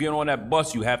mask on. You get on that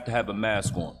bus, you have to have a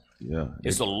mask on. Yeah.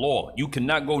 It's a law. You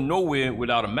cannot go nowhere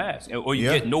without a mask, or you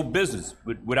get no business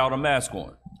without a mask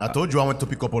on. I told you I went to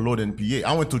pick up a load in PA.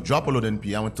 I went to drop a load in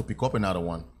PA. I went to pick up another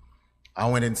one. I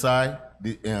went inside.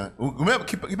 Remember,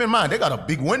 keep in mind, they got a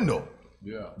big window.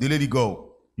 Yeah. The lady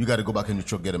go, you got to go back in your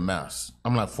truck, get a mask.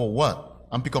 I'm like, for what?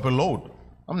 I'm pick up a load.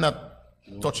 I'm not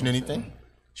touching anything.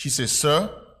 She says, sir,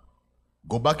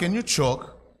 go back in your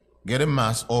truck, get a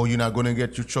mask, or you're not going to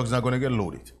get, your truck's not going to get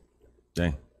loaded.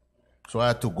 Dang. So I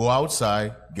had to go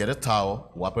outside, get a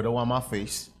towel, wipe it on my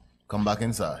face, come back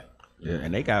inside. Yeah,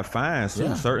 and they got fines too.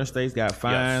 Yeah. Certain states got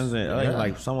fines, and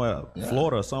like somewhere,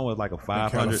 Florida, somewhere like a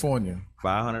California.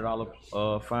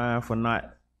 $500 fine for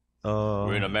not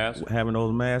Wearing a mask? having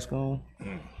those masks on.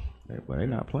 But they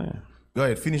not playing. Go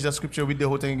ahead, finish that scripture, read the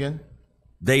whole thing again.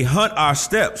 They hunt our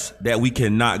steps that we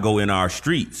cannot go in our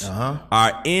streets.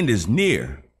 Our end is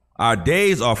near. Our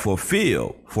days are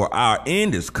fulfilled, for our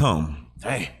end is come.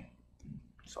 Dang.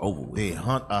 It's over with. They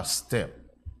hunt our step.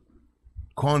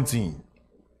 Quarantine.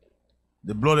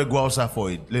 The brother go outside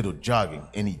for a little jogging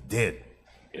and he dead.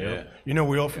 Yeah. You know,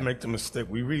 we often make the mistake.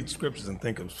 We read scriptures and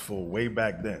think it's for way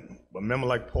back then. But remember,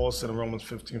 like Paul said in Romans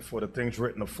 15, the things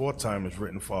written aforetime is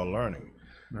written for our learning.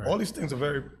 All these things are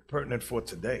very pertinent for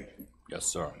today. Yes,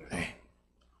 sir.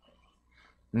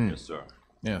 Yes, sir.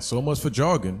 Yeah, so much for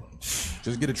jogging.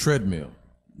 Just get a treadmill.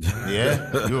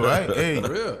 Yeah, you're right. Hey,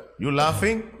 Yeah. you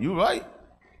laughing? You right.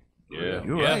 Yeah.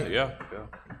 You're yeah, right. Yeah.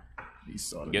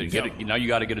 Get it, now you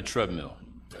got to get a treadmill.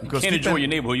 You Because can't keep enjoy in- your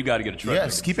neighborhood. You got to get a treadmill.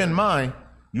 Yes, keep in mind,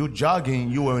 you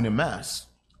jogging, you wearing a mask.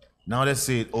 Now they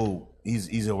say, oh,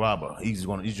 he's a robber. He's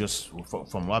just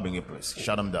from robbing a place.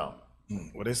 Shut him down.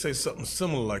 Well, they say something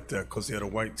similar like that because he had a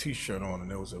white T-shirt on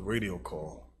and there was a radio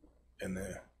call in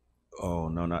there. Oh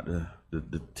no, not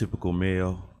the typical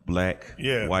male, black,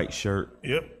 white shirt.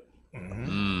 Yep.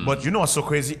 But you know what's so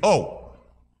crazy? Oh,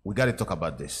 we got to talk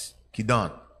about this.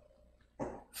 Kidan,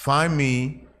 find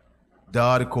me the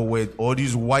article where all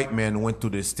these white men went to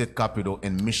the state capitol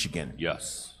in Michigan.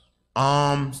 Yes.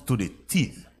 Arms to the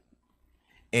teeth.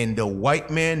 And the white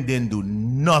man didn't do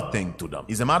nothing to them.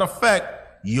 As a matter of fact,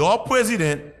 your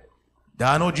president,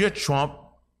 Donald J. Trump,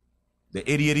 the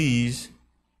idiot he is,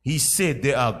 he said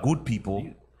they are good people.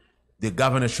 The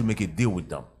governor should make a deal with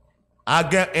them.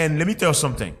 And let me tell you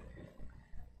something.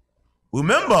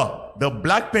 Remember, the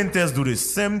Black Panthers do the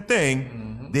same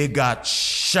thing. They got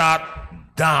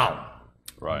shot down.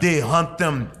 Right. They hunt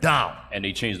them down. And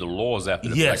they changed the laws after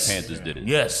the Yes. Black Panthers did it.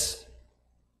 Yes.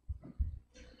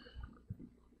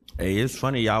 Hey, it's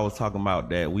funny y'all was talking about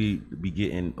that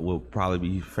we'll probably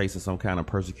be facing some kind of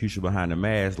persecution behind the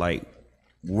mask. Like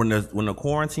when the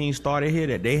quarantine started here,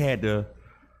 that they had to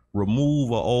remove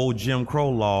an old Jim Crow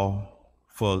law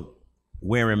for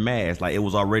wearing masks. Like it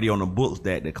was already on the books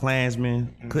that the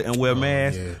Klansmen couldn't wear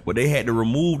masks, but they had to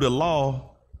remove the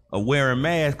law of wearing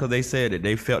masks because they said that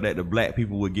they felt that the black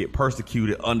people would get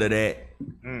persecuted under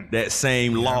that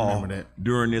same law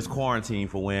during this quarantine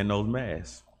for wearing those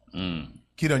masks.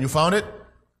 Kidon, you found it?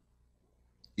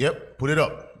 Yep, put it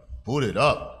up. Put it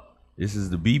up. This is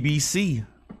the BBC.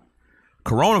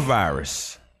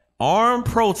 Coronavirus. Armed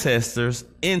protesters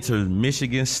enter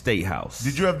Michigan State House.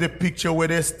 Did you have the picture where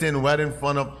they're standing right in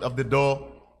front of the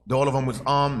door? All of them was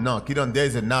armed? No, Kidon,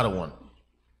 there's another one.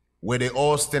 Where they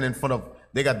all stand in front of,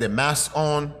 they got their masks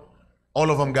on.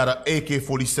 All of them got an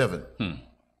AK-47.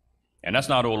 And that's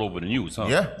not all over the news, huh?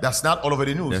 Yeah, that's not all over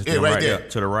the news. That's Hey, them right right there. there,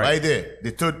 to the right. Right there. The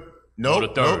third. No, Oh, the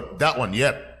third. no, that one.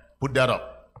 Yep. Put that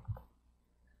up.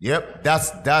 Yep,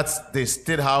 that's the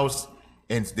state house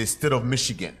in the state of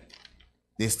Michigan.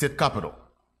 The state capital.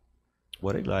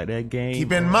 What they like that game?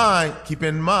 Keep in mind,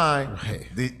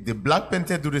 the Black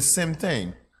Panther do the same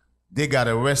thing. They got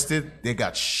arrested, they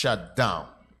got shut down.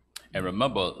 And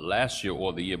remember, last year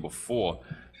or the year before,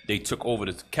 they took over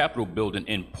the Capitol building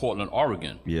in Portland,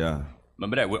 Oregon. Yeah.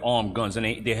 Remember that, with armed guns, and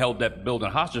they held that building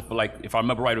hostage for, like, if I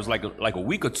remember right, it was like a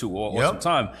week or two or some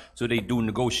time. So they do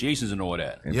negotiations and all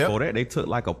that. And for that, they took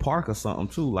like a park or something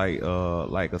too, like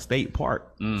a state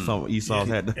park. Some Esau's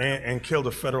had to. And killed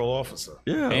a federal officer.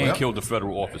 Yeah. And killed the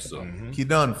federal officer.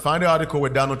 Kidan, find the article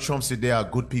where Donald Trump said they are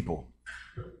good people.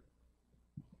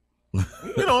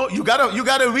 you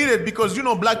gotta read it because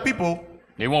Black people,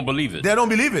 They won't believe it. they don't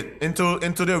believe it until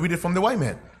they read it from the white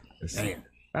man.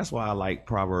 That's why I like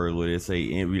Proverbs where they say,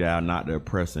 envy thou not the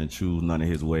oppressor and choose none of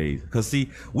his ways. Because, see,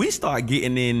 we start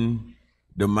getting in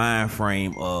the mind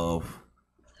frame of,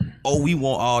 oh, we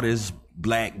want all this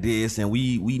black this and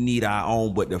we need our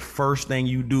own. But the first thing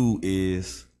you do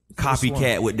is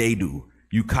copycat what they do.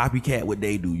 You copycat what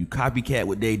they do. You copycat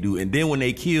what they do. And then when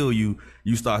they kill you,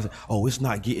 you start saying, oh, it's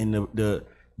not getting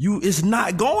it's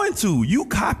not going to. You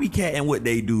copycatting what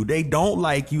they do. They don't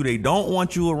like you. They don't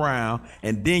want you around.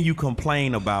 And then you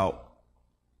complain about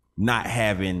not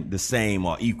having the same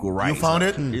or equal rights. You found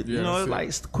it? You know, it's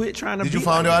like, quit trying to. Did you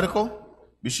find the article?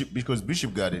 Because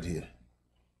Bishop got it here.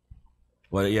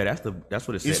 Well, yeah, that's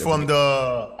what it said. It's from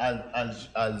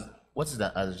the what's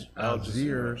that? Al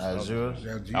Jazeera,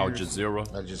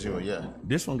 yeah.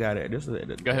 This one got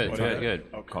it. Go ahead.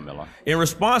 Carmelo. In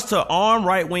response to armed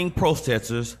right-wing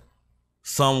protesters,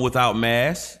 some without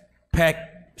masks,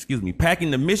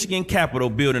 packing the Michigan Capitol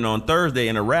building on Thursday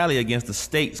in a rally against the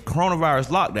state's coronavirus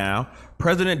lockdown,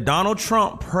 President Donald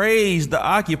Trump praised the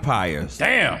occupiers.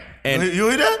 Damn. And you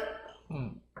hear that?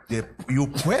 You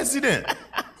president.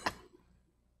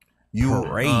 You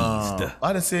praised.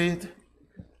 How to say it?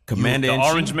 Commander the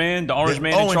orange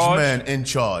man in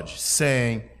charge,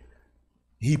 saying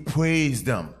he praised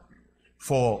them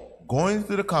for going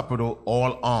to the Capitol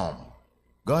all armed.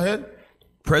 Go ahead.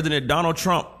 President Donald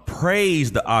Trump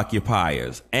praised the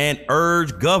occupiers and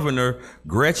urged Governor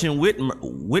Gretchen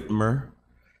Whitmer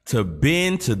to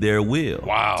bend to their will.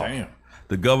 Wow. Damn.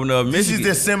 The governor of Michigan.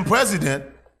 This is the same president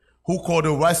who called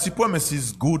the white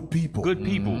supremacists good people. Good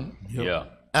people. Mm-hmm. Yeah.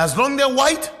 As long they're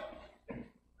white,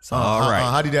 it's all right.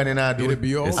 How did Danny not do it?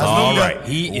 It's all right.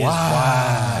 He is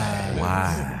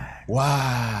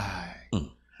why?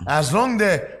 As long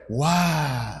they're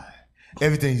why?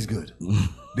 Everything is good.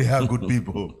 They are good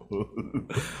people.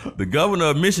 The governor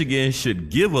of Michigan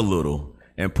should give a little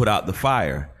and put out the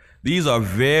fire. These are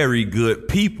very good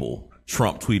people,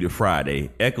 Trump tweeted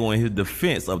Friday, echoing his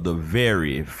defense of the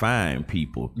very fine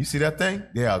people. You see that thing?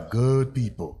 They are good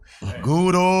people.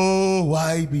 Good old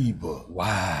white people.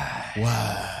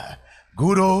 Why?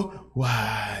 Good old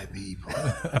white people.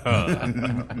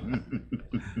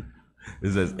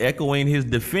 It says, echoing his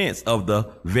defense of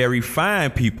the very fine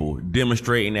people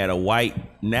demonstrating at a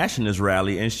white nationalist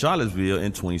rally in Charlottesville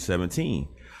in 2017.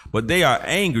 But they are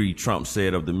angry, Trump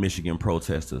said of the Michigan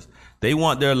protesters. They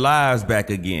want their lives back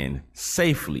again,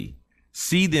 safely.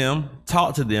 See them,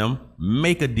 talk to them,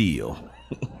 make a deal.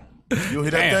 You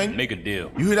hear that thing? Make a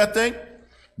deal. You hear that thing?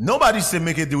 Nobody said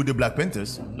make a deal with the Black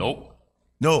Panthers. Nope.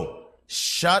 No.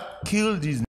 Kill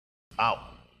these out.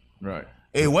 Right.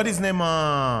 Hey, what is his name?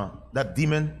 That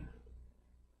demon?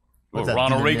 What,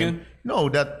 Ronald Reagan? Name? No,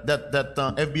 that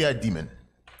FBI demon.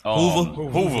 Hoover.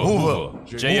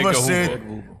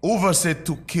 Hoover said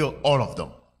to kill all of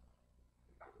them.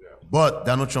 But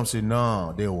Donald Trump said,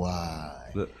 no, they're white.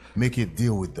 Make a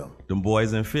deal with them. Them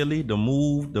boys in Philly, the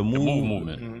move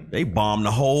movement. Mm-hmm. They bombed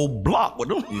the whole block with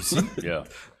them. You see? Yeah.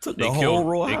 Took the whole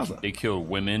row house. They killed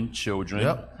women, children,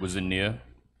 was in there.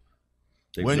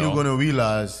 When you're going to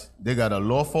realize they got a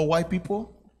law for white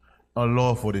people, a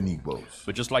law for the Negroes.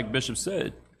 But just like Bishop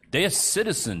said, they are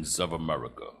citizens of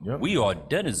America. Yep. We are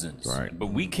denizens. Right. But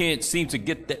we can't seem to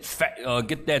get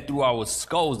that through our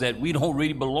skulls that we don't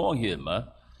really belong here, man.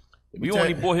 We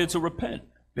only brought here to repent.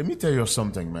 Let me tell you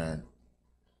something, man.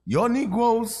 Your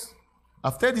Negroes,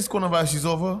 after this coronavirus is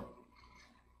over,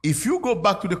 if you go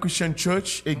back to the Christian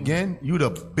church again, you're the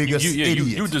biggest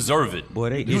idiot. You deserve it. Boy,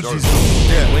 they waiting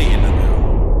to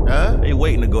go. Huh? They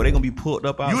waiting to go. They're going to be pulled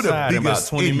up outside in about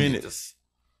 20 idiot. minutes.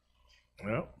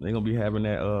 Well, They're going to be having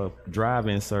that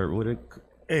drive-in service with it.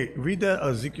 Hey, read that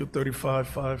Ezekiel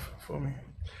 35:5 for me.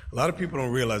 A lot of people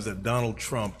don't realize that Donald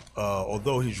Trump,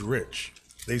 although he's rich,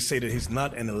 they say that he's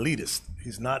not an elitist.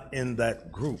 He's not in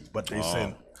that group, but they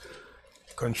say,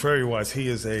 contrary-wise, he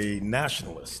is a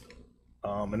nationalist.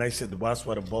 And they said that's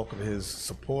why the bulk of his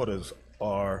supporters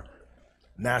are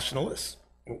nationalists,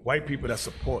 white people that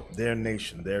support their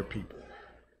nation, their people.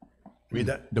 Read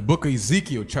that. The book of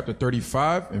Ezekiel, chapter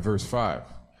 35 and verse 5.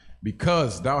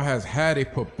 Because thou hast had a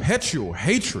perpetual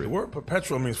hatred. The word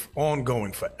perpetual means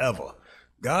ongoing, forever.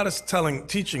 God is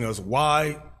teaching us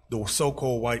why the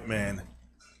so-called white man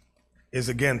is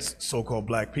against so-called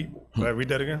black people. Can I read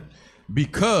that again?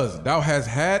 Because thou hast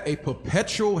had a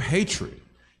perpetual hatred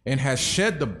and hast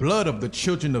shed the blood of the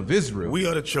children of Israel. We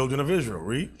are the children of Israel.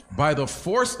 Read. By the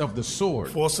force of the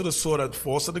sword. Force of the sword,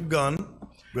 force of the gun.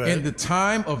 In the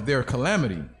time of their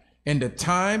calamity, in the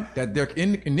time that their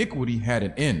iniquity had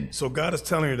an end. So God is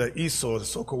telling you that Esau, the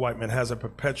so-called white man, has a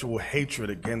perpetual hatred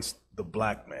against the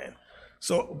black man.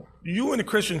 So you in the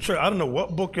Christian church, I don't know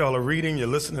what book y'all are reading. You're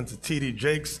listening to T.D.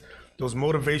 Jakes. those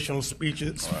motivational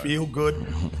speeches, feel good.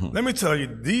 Let me tell you,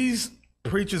 these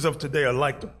preachers of today are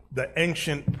like the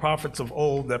ancient prophets of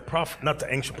old, not the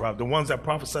ancient prophet, the ones that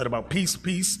prophesied about peace,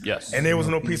 peace. Yes. And there was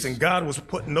no peace. And God was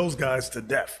putting those guys to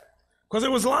death because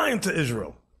it was lying to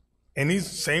Israel. And he's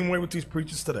the same way with these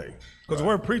preachers today. Because the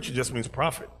word preacher just means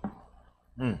prophet.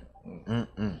 Damn.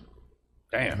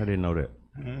 I didn't know that.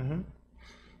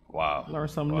 Wow. Learn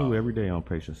something new every day on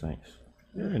Patient Saints.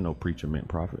 There ain't no preacher meant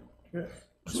prophet. Yeah.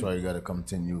 That's why you gotta come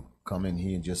in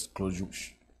here and just close your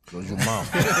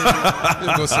mouth.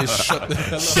 You're gonna say shut the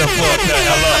hell up.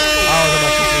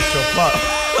 Shut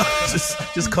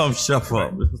up. Just come shut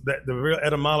up. The real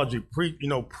etymology,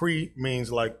 pre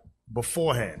means like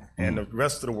beforehand. And the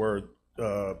rest of the word,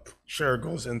 share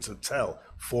goes into tell,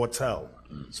 foretell.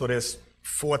 So there's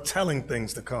foretelling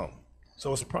things to come.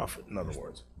 So it's a prophet, in other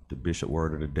words. The bishop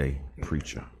word of the day,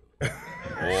 preacher. All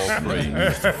praise.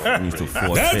 Needs to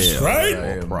foretell. That's right.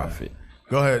 Or prophet.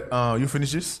 Go ahead. You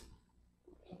finish this?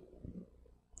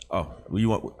 Oh, you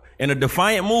want? In a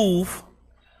defiant move,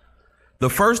 the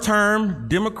first-term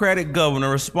Democratic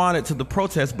governor responded to the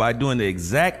protest by doing the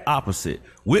exact opposite.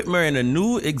 Whitmer, in a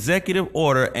new executive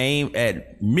order aimed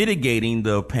at mitigating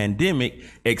the pandemic,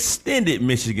 extended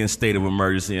Michigan's state of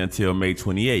emergency until May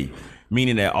 28th,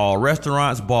 meaning that all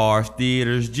restaurants, bars,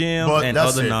 theaters, gyms, and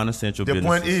other non-essential businesses. The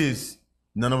point is,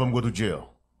 none of them go to jail.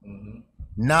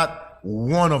 Not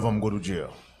one of them go to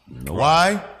jail. No.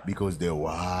 Why? Because they're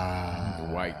white. The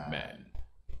white man.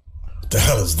 The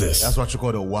hell is this? That's what you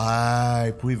call the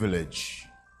white privilege.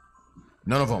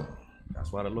 None of them.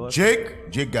 That's why the Lord.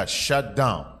 Jake got shot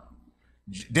down.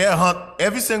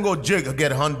 Every single Jake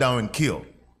get hunt down and killed.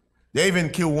 They even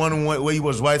killed one where he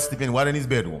was white sleeping right in his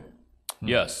bedroom.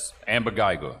 Yes, Amber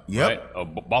Geiger. Yep.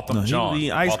 Right? Botham John. He was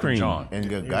eating ice cream. John. And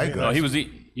the Geiger. No, he was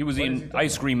eating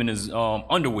ice cream in his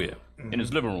underwear in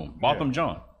his living room. Botham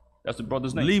John. That's the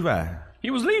brother's name. Levi.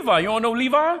 He was Levi. You don't know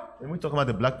Levi? And we talking about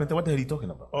the Black Panther. What the hell are you talking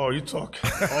about? Oh, you talk.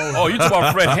 Oh, you talk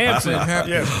about Fred Hampton.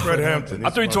 Yes, Fred Hampton. I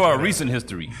thought you talking about recent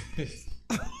history. He's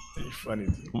funny.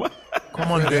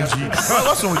 Come on, Benji.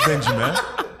 What's wrong with Benji, man?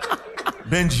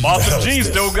 Benji. Botham Jean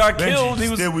still got Benji, killed. He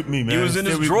was, stay with me, man. He was in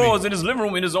Stay his with drawers me. in his living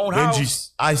room in his own house.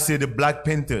 Benji, I say the Black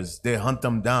Panthers, they hunt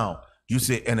them down. You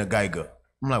say Anna Geiger.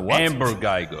 I'm like, what? Amber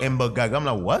Geiger. Amber Geiger. I'm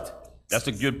like, what? That's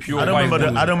a good pure I don't white remember.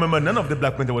 woman. I don't remember none of the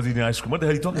Black Panther was eating ice cream. What the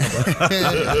hell are you talking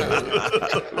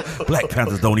about? Black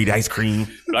Panthers don't eat ice cream.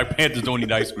 Black Panthers don't eat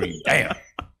ice cream. Damn.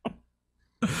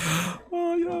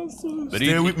 Oh, yeah. But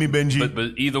Stay with me, Benji.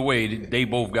 But either way, they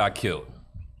both got killed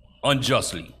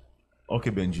unjustly.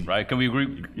 Okay, Benji. Right? Can we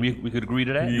agree? We could agree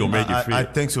to that? You gonna make it fit? I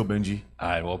think so, Benji. All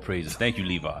right. Well, praises. Thank you,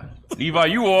 Levi. Levi,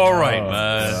 you all right,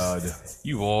 man? God.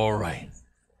 You all right?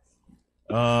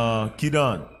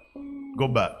 Kidan, go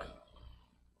back.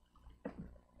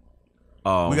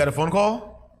 We got a phone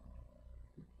call?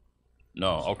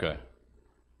 No. Okay.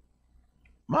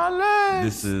 My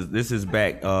legs. This is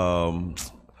back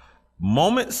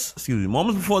moments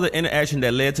before the interaction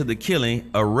that led to the killing.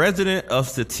 A resident of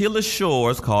Statilla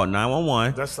Shores called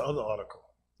 911. That's the other article.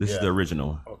 This is the original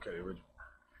one. Okay, original.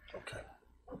 Okay.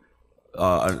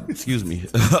 Excuse me.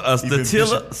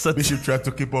 Bishop tried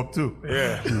to keep up too.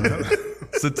 Yeah.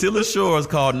 Statilla Shores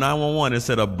called 911 and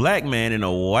said a black man in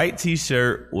a white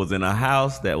t-shirt was in a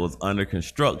house that was under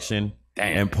construction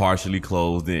and partially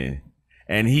closed in.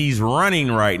 And he's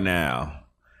running right now.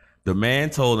 The man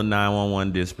told the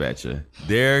 911 dispatcher,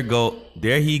 there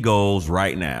he goes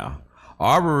right now.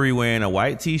 Arbery wearing a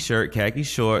white t-shirt, khaki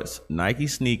shorts, Nike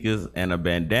sneakers, and a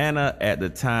bandana at the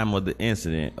time of the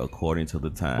incident, according to the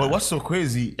Times. But what's so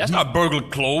crazy? That's not burglar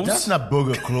clothes. That's not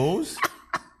burglar clothes.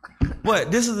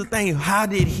 But this is the thing. How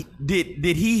did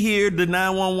he hear the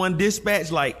 911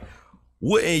 dispatch? Like,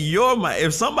 what in your mind?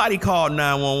 If somebody called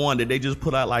 911, did they just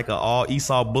put out like a all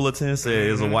Esau bulletin say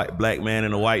there's a black man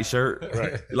in a white shirt?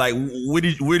 Right. Like, where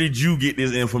did you get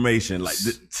this information? Like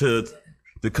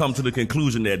to come to the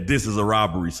conclusion that this is a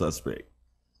robbery suspect?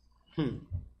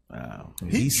 Wow.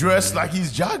 He's dressed like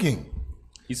he's jogging.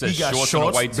 He said He got shorts, shorts, and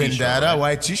a white t-shirt. bandana, right?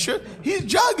 white t-shirt. He's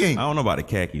jogging. I don't know about the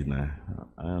khakis now.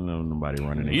 I don't know nobody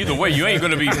running in Either way, you ain't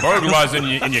gonna be burglarizing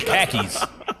in your khakis.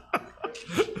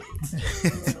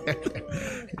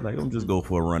 Like, I'm just go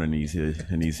for a run in these here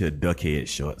duckhead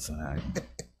shorts.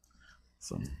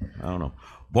 So I don't know.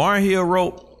 Barnhill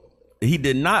wrote he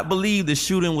did not believe the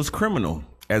shooting was criminal,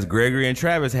 as Gregory and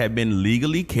Travis had been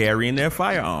legally carrying their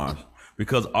firearms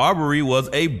because Arbery was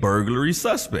a burglary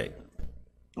suspect.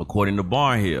 According to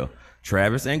Barnhill,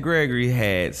 Travis and Gregory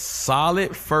had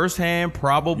solid first-hand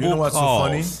probable You know what's cause. so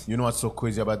funny? You know what's so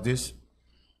crazy about this?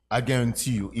 I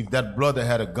guarantee you, if that brother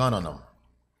had a gun on him,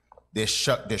 they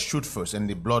shoot first, and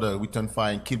the blood return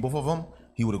fire and kill both of them,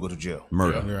 he would have go to jail.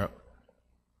 Murder. Yeah.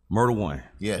 Murder one.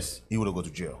 Yes, he would have go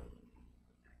to jail.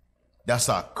 That's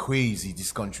how crazy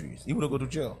this country is. He would have go to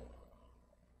jail.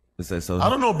 So I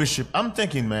don't know, Bishop. I'm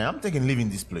thinking leaving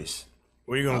this place.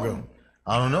 Where you gonna go?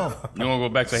 I don't know. You want to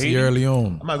go back to Haiti? Sierra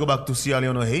Leone. I might go back to Sierra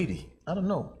Leone or Haiti. I don't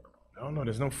know. I don't know.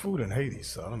 There's no food in Haiti,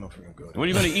 so I don't know if we can go there. What are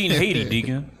you going to eat in Haiti,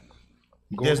 Deacon?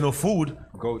 There's no food.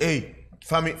 Hey,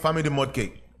 find me the mud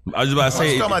cake. I was just about to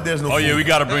say. Talking about there's no food. Oh, yeah, we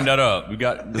got to bring that up. We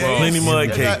got plenty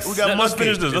mud cakes. We got Let's mud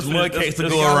finish cake. this. Let's mud finish cakes this. to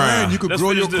Let's go go around. You could Let's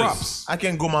grow your finish this. crops. I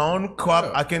can grow my own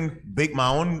crop. I can bake my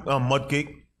own mud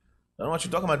cake. I don't know what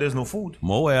you're talking about. There's no food.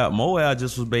 Moab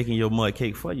just was baking your mud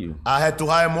cake for you. I had to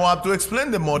hire Moab to explain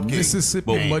the mud cake.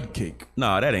 Mississippi mud cake.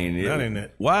 Nah, that ain't it. That ain't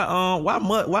it. Why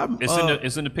mud? Why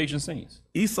It's in the Patient Saints.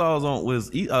 Esau's on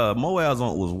was Moab's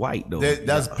on was white though.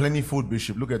 That's plenty food,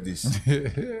 Bishop. Look at this.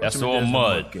 That's all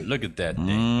mud. Look at that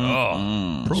thing.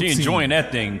 Oh, she enjoying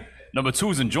that thing. Number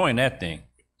 2's enjoying that thing.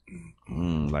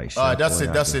 Like All right, that's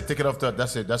it. Take it off that.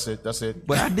 That's it.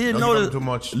 But I did Don't know give that him too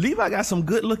much. Levi got some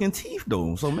good looking teeth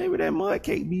though, so maybe that mud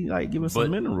cake be like giving some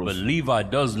minerals. But Levi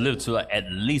does live to at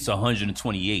least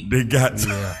 128. They got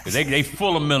Cause they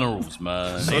full of minerals,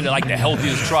 man. They like the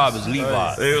healthiest tribe is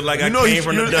Levi. They was like You I know came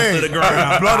from the dust of the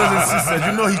ground. Brothers and sisters,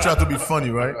 you know he tried to be funny,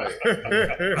 right?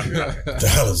 The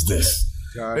hell is this?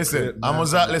 Listen, listen.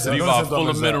 Levi don't listen to full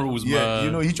of Amazat. minerals, Yeah, man.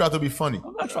 you know he tried to be funny.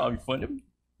 I'm not trying to be funny.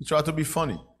 He tried to be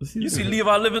funny. You see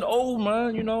Levi living old,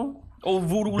 man, you know? Old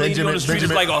voodoo lady on the street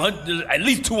is like 100, at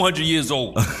least 200 years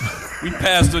old. We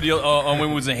passed her when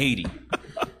we was in Haiti.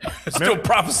 Still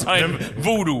prophesying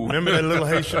voodoo. Remember that little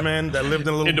Haitian man that lived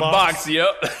in a little In the box, yep.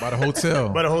 By the hotel.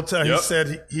 By the hotel, Yep. he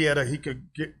said he could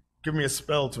give me a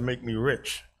spell to make me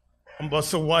rich. I'm about,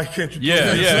 so why can't you do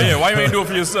Yeah, that? yeah. Why you ain't do it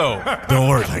for yourself? Don't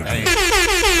work like that.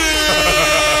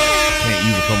 Can't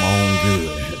use it for my own good.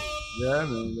 Yeah,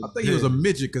 man. I think he was a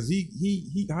midget because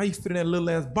he how he fit in that little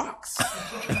ass box.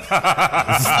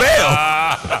 Spell.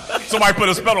 Somebody put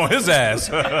a spell on his ass.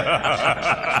 Hey,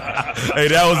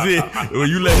 that was it. When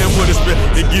you let him put a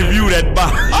spell, they give you that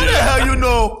box. How the hell you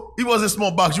know he was a small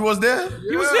box? You was there?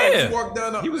 He was there. He walked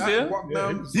down. He was there.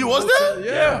 He was there?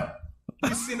 Yeah.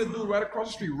 You seen the dude right across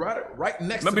the street, right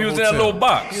next Remember to he the was in that hotel. little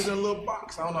box. He was in a little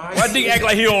box. I don't know how. Why Dick act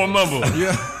like he don't remember?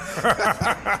 Yeah.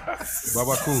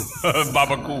 Baba cool.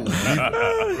 Baba cool.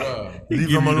 Leave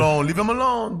him alone. Leave him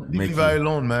alone. Leave Levi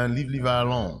alone, man. Leave Levi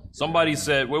alone. Somebody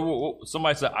said,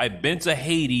 somebody said, I've been to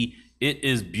Haiti. It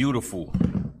is beautiful.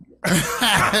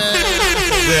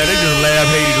 Yeah, they just laugh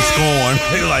Haiti to scorn.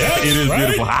 They like, it is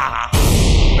beautiful.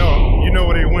 No, you know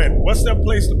where they went. What's that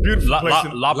place? The beautiful place.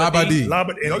 Labadee.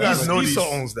 Labadee. Y'all guys know this. Esau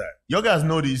owns that. Y'all guys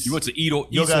know this. You went to Y'all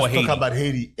Esau, guys Haiti. talk about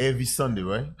Haiti every Sunday,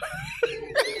 right?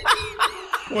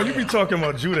 Well, you be talking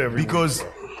about Judah every week. Because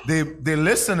the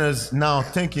listeners now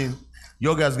thinking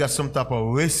y'all guys got some type of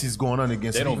racist going on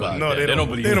against They don't Levi. believe No, that. they don't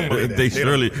believe they don't that. believe that. They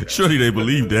surely they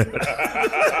believe that.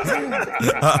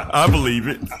 I believe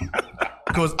it.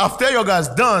 Because after y'all guys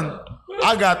done,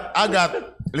 I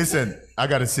got. Listen, I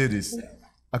gotta say this.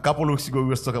 A couple of weeks ago, we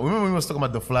was talking. Remember we was talking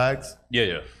about the flags?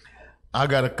 Yeah. I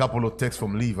got a couple of texts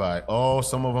from Levi. Oh,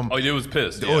 some of them. Oh, they was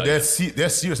pissed. Oh, Yeah. they're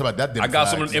serious about that. I got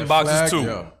some flags. inboxes too.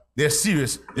 Yeah. They're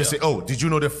serious. They say, "Oh, did you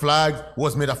know the flag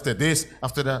was made after this,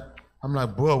 after that?" I'm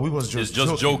like, "Bro, we was just It's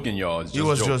just joking, y'all. It's He just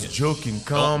was joking. just joking.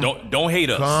 Don't hate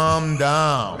us. Calm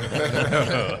down.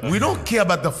 We don't care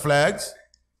about the flags.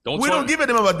 We don't give a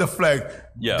damn about the flag.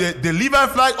 Yeah. The Levi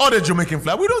flag or the Jamaican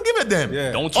flag. We don't give a damn.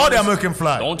 Yeah. Don't Or turn the us- American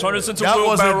flag. Don't turn us into That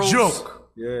was a wheelbarrows. joke.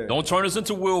 Yeah. Don't turn us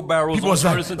into wheelbarrows. People Don't was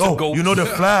turn like, us into oh, goats. you know the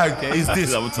flag is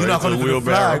this. I would turn You're not into a calling it the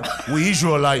wheelbarrow. flag. We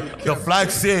Israelite. The flag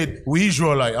said we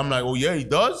Israelite. I'm like, oh yeah, he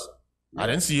does. I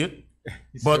didn't see it.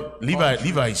 But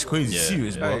Levi is crazy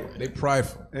serious, bro. Hey, They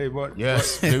prideful. hey, but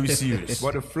Yes, very serious.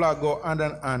 but the flag go hand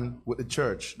in hand with the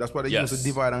church. That's what they Yes. use to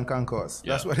divide and conquer us.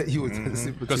 That's what they use.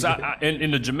 Because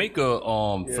in the Jamaica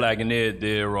flag, in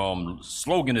their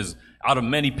slogan is "Out of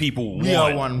many people, one." We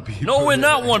are one people. No, we're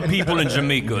not one people in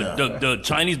Jamaica. The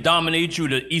Chinese dominate you.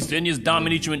 The East Indians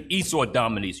dominate you, and Esau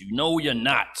dominates you. No, you're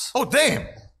not. Oh damn!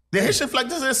 The Haitian flag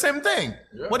does the same thing.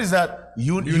 What is that?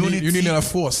 Unity. You need a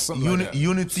force. Something like that.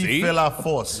 Unity See? fell our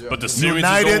force. But the Syrians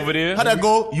is over there. How'd that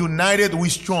go? United we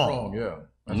strong. Yeah.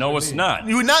 No, it's not.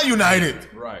 You're not united.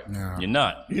 Right. You're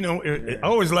not. You know, I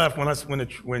always laugh when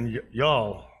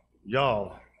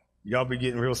y'all be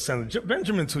getting real sensitive.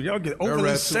 Benjamin too. Y'all get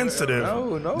overly sensitive.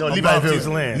 No. No, about Levi these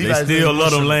lands. They still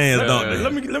love them lands, don't they?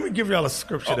 Let me give y'all a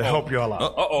scripture to help y'all out.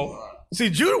 Uh-oh. See,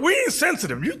 Judah, we ain't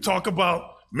sensitive. You talk about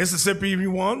Mississippi, if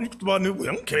you want, you can talk about New. I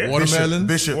don't care. Watermelon.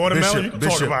 Bishop, Watermelon, you can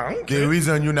talk about. I don't care. The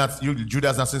reason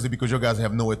Judah's not sensitive because you guys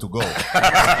have nowhere to go.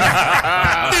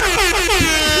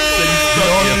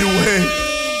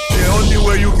 The only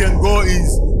way you can go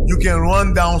is you can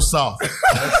run down south.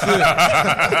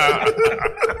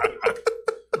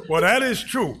 Well, that is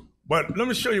true. But let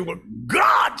me show you what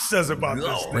God says about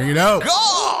this. Bring it out.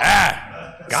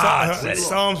 God said it.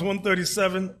 Psalms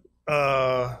 137,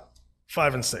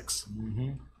 5 and 6.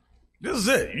 This is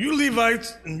it. You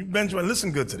Levites and you Benjamin,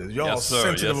 listen good to this. Y'all Yes, sir.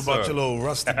 sensitive Yes, about sir. your little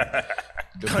rusty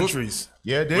countries.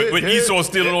 Yeah, With Esau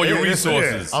stealing all your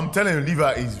resources. I'm telling you,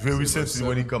 Levi is very sensitive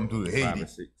when it comes to Haiti.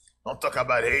 Don't talk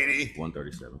about Haiti.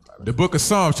 137. The book of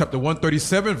Psalms, chapter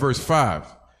 137, verse 5.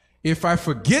 If I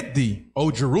forget thee,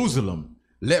 O Jerusalem,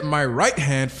 let my right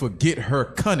hand forget her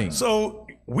cunning. So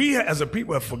we as a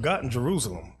people have forgotten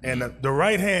Jerusalem. And the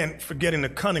right hand forgetting the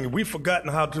cunning. We've forgotten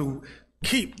how to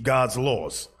keep God's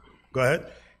laws. Go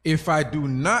ahead. If I do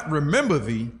not remember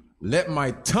thee, let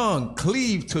my tongue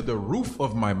cleave to the roof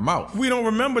of my mouth. We don't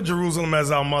remember Jerusalem as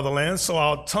our motherland, so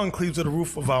our tongue cleaves to the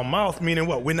roof of our mouth, meaning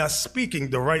what? We're not speaking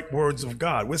the right words of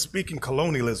God. We're speaking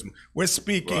colonialism. We're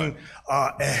speaking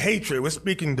a hatred. We're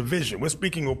speaking division. We're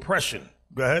speaking oppression.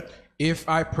 Go ahead. If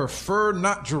I prefer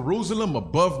not Jerusalem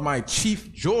above my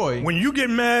chief joy. When you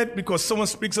get mad because someone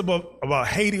speaks about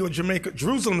Haiti or Jamaica,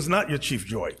 Jerusalem is not your chief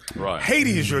joy. Right.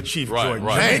 Haiti is your chief joy.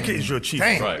 Right. Jamaica is your chief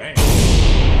Dang. joy. Right.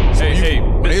 Hey,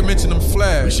 When they mention them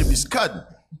flags. Bishop is cutting.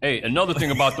 hey, another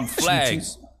thing about them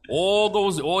flags.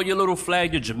 All your little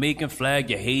flag, your Jamaican flag,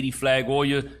 your Haiti flag,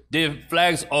 they're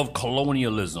flags of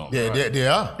colonialism. Yeah, they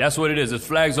are. That's what it is. It's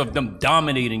flags of them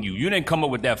dominating you. You didn't come up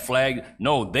with that flag.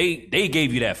 No, they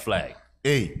gave you that flag.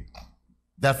 Hey,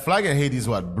 that flag in Haiti is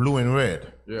what? Blue and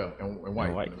red. Yeah, and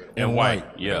white. And white.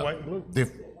 Yeah. White and blue.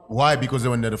 Why? Because they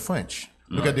were under the French.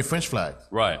 Look at the French flag.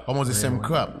 Right. Almost the same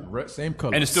crap. Same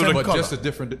color. And it's still but the just a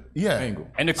different angle.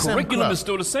 And the Same curriculum crap. is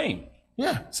still the same.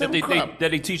 Yeah, That same they crap.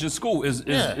 that they teach in school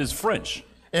is French.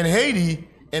 In Haiti,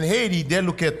 they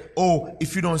look at,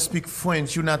 if you don't speak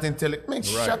French, you're not intelligent. Man,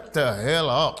 shut the hell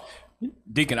up.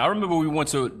 Deacon, I remember we went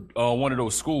to one of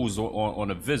those schools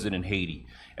on a visit in Haiti.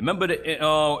 And remember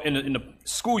in the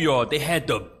schoolyard, they had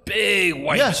the big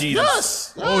white Jesus.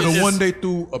 Yes. Oh, the one they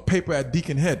threw a paper at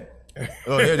Deacon Head.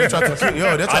 Oh yeah, they tried to kill.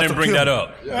 They tried I didn't to bring kill that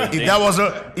me. up.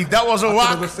 If that was a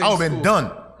rock, I would have been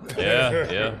done.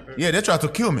 Yeah. Yeah, they tried to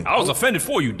kill me. I was offended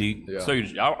for you, D. Yeah. So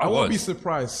I won't be was.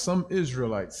 surprised. Some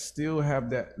Israelites still have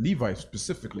that. Levites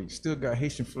specifically still got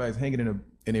Haitian flags hanging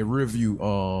in a rear view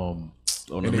On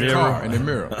in the the mirror. car in the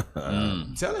mirror.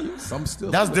 I'm telling you, some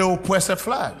still. That's the oppressor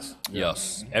flags.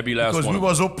 Yes, every last Because one. we of them.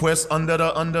 was oppressed under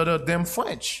the damn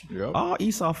French. Yep. All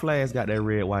Esau flags got that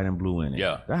red, white, and blue in it.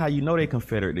 Yeah. That's how you know they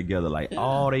Confederate together. Like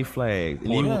all they flags.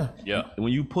 And even Yeah.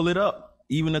 when you pull it up,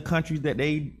 even the countries that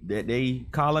they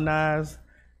colonized,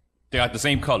 They got the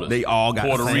same colors. They all got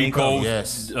Puerto the same Rico, colors.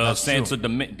 Yes, that's Santa,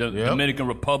 Dominican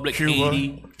Republic,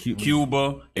 Haiti,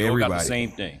 Cuba. They all got the Everybody.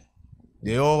 same thing.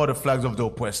 They all are the flags of the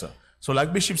oppressor. So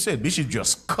like Bishop said, Bishop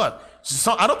just cut.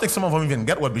 I don't think some of them even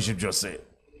get what Bishop just said.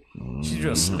 She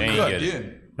just They ain't cut. get it.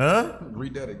 Again, Huh?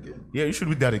 read that again. Yeah, you should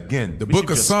read that again. The Bishop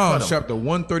book of just Psalms, cut 'em. chapter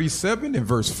 137 and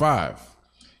verse 5.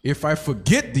 If I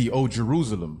forget thee, O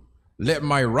Jerusalem, let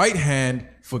my right hand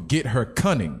forget her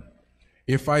cunning.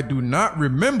 If I do not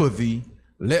remember thee,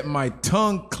 let my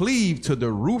tongue cleave to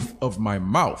the roof of my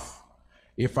mouth.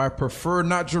 If I prefer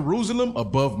not Jerusalem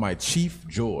above my chief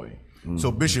joy.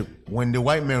 So Bishop, when the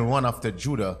white men run after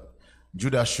Judah,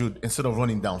 Judah should, instead of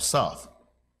running down south,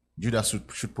 Judah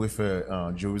should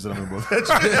prefer Jerusalem above. get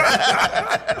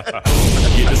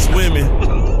to swimming.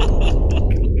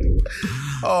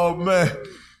 Oh man,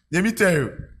 let me tell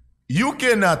you, you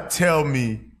cannot tell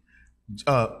me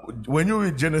when you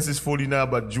read Genesis 49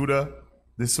 about Judah,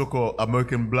 the so-called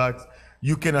American blacks,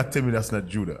 you cannot tell me that's not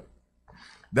Judah.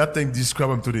 That thing describe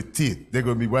them to the teeth. They're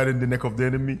gonna be right in the neck of the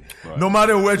enemy. Right. No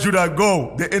matter where Judah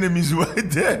go, the enemy's right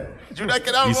there. Judah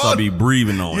cannot Esau run. be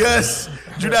breathing on it. Yes,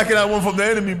 Judah cannot run from the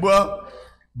enemy, bro.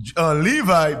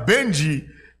 Levi, Benji,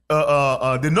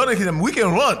 the northern kingdom, we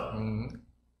can run.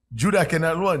 Judah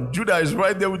cannot run. Judah is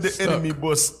right there with the enemy,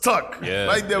 but stuck. Yeah,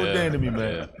 right there with the enemy,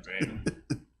 man.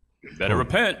 Better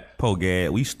repent. Po Gad,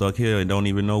 we stuck here and don't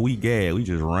even know we Gad. We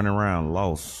just running around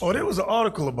lost. Oh, there was an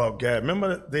article about Gad.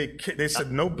 Remember they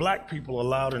said no black people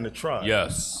allowed in the tribe.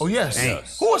 Yes. Oh yes.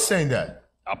 Yes. Who was saying that?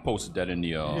 I posted that in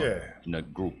the in the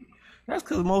group. That's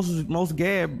because most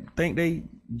Gad think they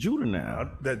Judah now.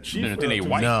 That chief. Then they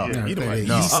white. No, Yeah, he don't like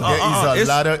no. Esau. There is a it's-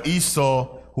 lot of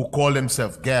Esau who call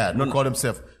themselves Gad, who call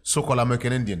themselves so-called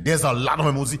American Indian. There's a lot of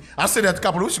them. I said that a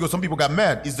couple of weeks ago. Some people got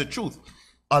mad. It's the truth.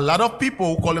 a lot of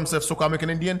people who call themselves so-called American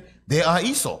Indian, they are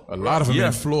Esau. A lot of them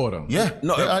in Florida. Yeah,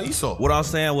 No, they are Esau. What I'm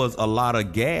saying was a lot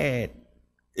of Gad.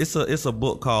 It's a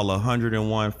book called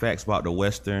 101 Facts About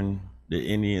the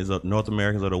Indians of North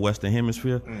Americans of the Western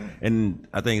Hemisphere, and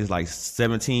I think it's like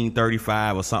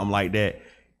 1735 or something like that.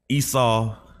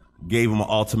 Esau gave him an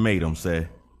ultimatum: said,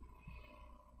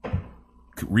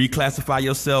 reclassify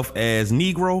yourself as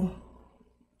Negro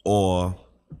or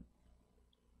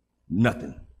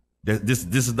nothing. This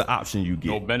is the option you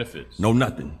get. No benefits. No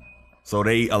nothing. So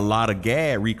a lot of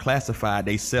Gad reclassified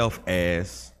themselves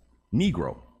as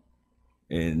Negro,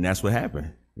 and that's what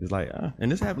happened. It's like,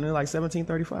 and this happened in like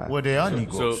 1735. Well, they are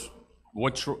Negroes. So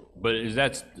but is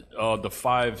that the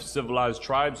 5 civilized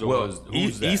tribes, or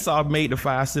who's that? Esau made the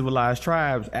 5 civilized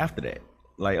tribes after that.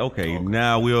 Like, okay,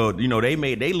 now they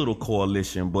made their little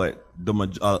coalition, but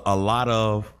a lot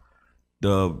of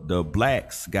the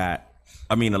blacks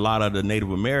a lot of the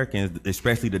Native Americans,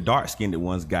 especially the dark-skinned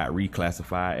ones, got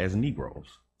reclassified as Negroes.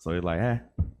 So it's like,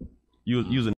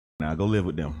 you's a now, go live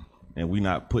with them. And we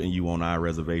not putting you on our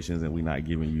reservations, and we not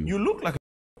giving you. You look like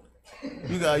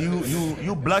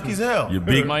you black as hell. You're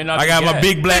big. Might not I be got my Gad.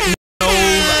 big black nose.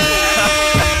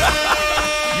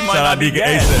 You might not be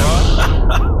Gad,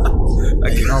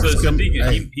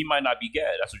 he might not be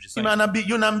Gad. That's what you're saying. You might not be.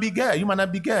 You not be Gad. You might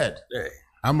not be Gad.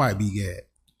 I might be Gad.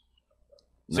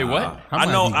 Say what? I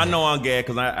know I'm Gad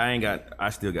because I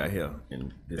still got hair.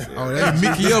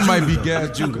 Mikael might be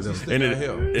Gad Judah.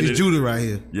 It's Judah right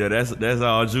here. Yeah, that's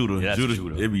all Judah. Yeah, that's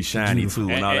Judah. It be shiny too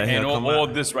when all that hair come all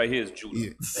out. this right here is Judah.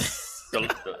 Yeah.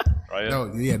 Right here.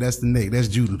 No, yeah, that's the neck. That's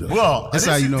Judah though. Well, that's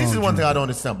how you know. This is I'm one thing Judah. I don't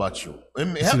understand about you. Help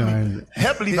me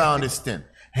if I understand.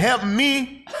 Help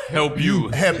me. Help you.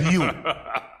 Help you.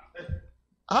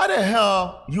 How the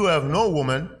hell you have no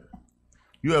woman,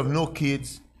 you have no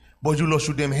kids, but you lost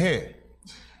you them hair?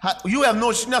 You're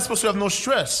not supposed to have no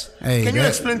stress. Hey, Can you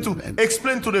explain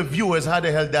to the viewers how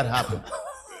the hell that happened?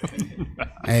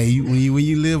 Hey, when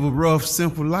you live a rough,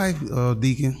 simple life,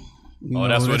 Deacon.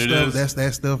 That's what it is.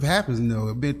 That stuff happens.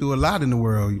 I've been through a lot in the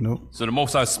world. So the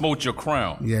Most High smote your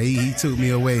crown. Yeah, he took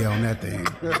me away on that thing.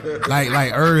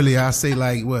 like early, I say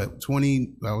like what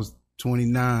 20. I was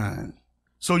 29.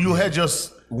 So you had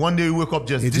just one day you wake up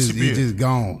just It disappeared. just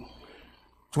gone.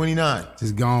 29.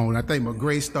 Just gone. I think my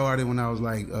grace started when I was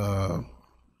like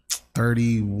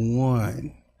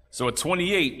 31. So at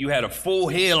 28, you had a full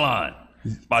hairline.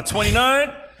 By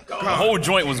 29, the whole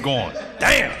joint was gone.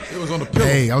 Damn. It was on the pillow.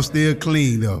 Hey, I'm still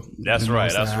clean though. That's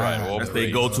right. That's right. All That's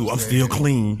they praise. go to. I'm still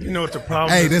clean. You know what the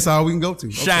problem Hey, is? that's all we can go to.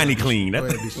 Shiny clean. Go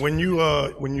That's ahead, Bishop. When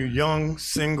you're young,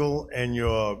 single, and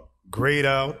you're grayed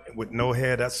out with no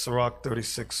hair, that's Sirach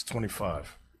 36:25.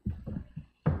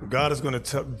 God is going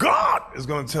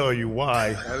to tell you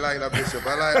why. I like that, Bishop.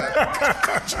 I like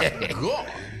that.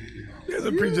 There's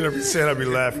a preacher that be saying I'd be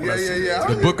laughing. when I see it.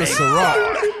 The book of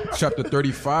Sirach, chapter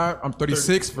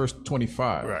 36, verse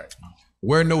 25. Right.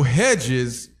 Where no hedge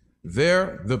is,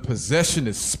 there the possession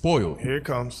is spoiled. Here it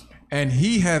comes. And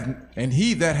he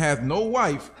that hath no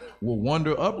wife will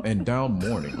wander up and down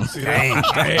mourning. damn.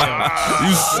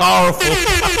 You sorrowful.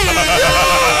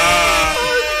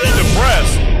 You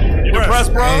depressed. You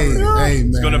depressed, bro? Hey, man.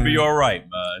 It's going to be all right,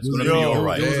 man. It's going to be all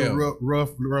right. It was a Damn.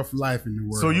 rough life in the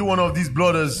world. So you one of these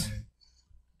brothers,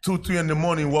 2, 3 in the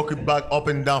morning, walking back up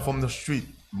and down from the street.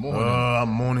 I'm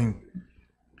mourning.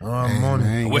 I'm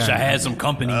mourning. I wish I had some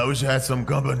company. I wish I had some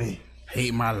company.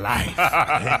 hate my life.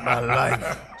 I hate my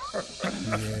life.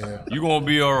 You're going to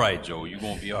be all right, Joe. You're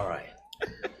going to be all right.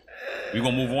 You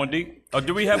going to move on, D?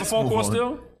 Do we have a phone move call on.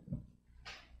 still?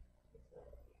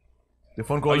 The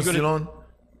phone call Are you is gonna- still on?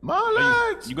 My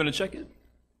legs. You going to check it?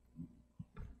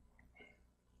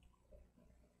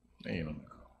 Damn.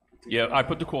 Yeah, I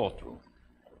put the call through.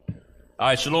 All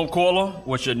right, shalom, caller.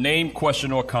 What's your name,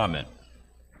 question, or comment?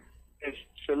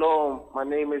 Shalom, my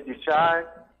name is Yeshai.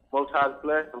 Most High is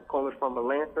blessed. I'm calling from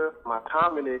Atlanta. My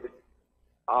comment is,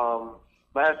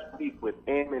 last week with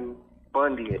Ammon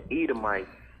Bundy and Edomite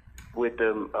with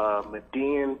the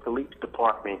Median Police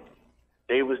Department,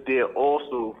 they was there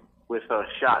also with a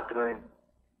shotgun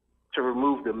to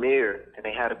remove the mayor, and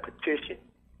they had a petition.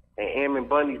 And Ammon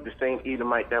Bundy is the same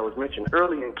Edomite that was mentioned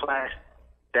earlier in class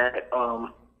that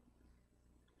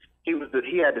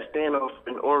he had the standoff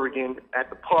in Oregon at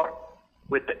the park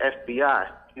with the FBI.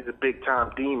 He's a big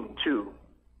time demon too.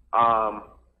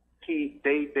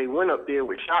 They went up there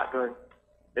with shotguns,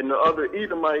 and the other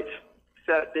Edomites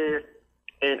sat there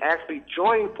and actually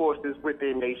joined forces with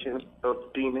their nation of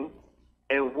demons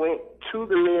and went to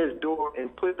the mayor's door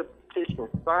and put the petition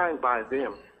signed by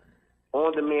them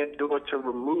on the mayor's door to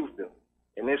remove them.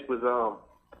 And this was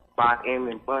by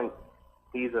Ammon Bundy.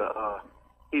 He's a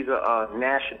he's a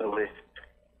nationalist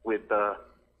with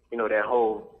you know, that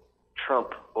whole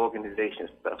Trump organization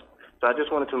stuff. So I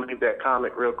just wanted to leave that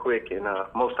comment real quick, and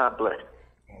most High bless.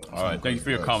 All right, thank you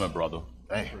for your comment, brother.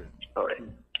 Hey. All right,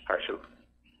 sure.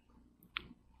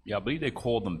 Yeah, I believe they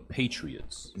call them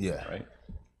patriots. Yeah. Right.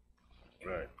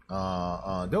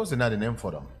 Right. There was another name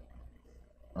for them.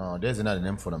 There's another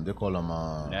name for them. They call them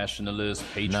nationalists,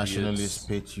 patriots. Nationalists,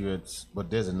 patriots. But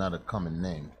there's another common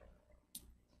name.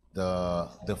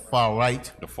 The far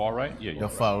right. The far right? Yeah. The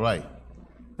far right.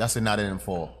 That's another name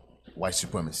for white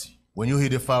supremacy. When you hear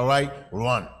the far right,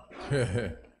 run.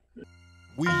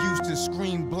 We used to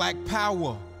scream black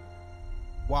power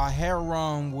while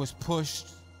heroin was pushed.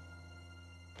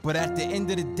 But at the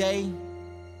end of the day,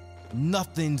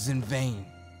 nothing's in vain.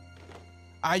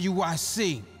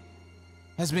 IUIC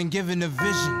has been given a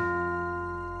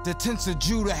vision. The tents of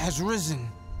Judah has risen.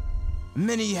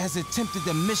 Many has attempted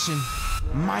the mission.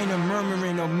 Minor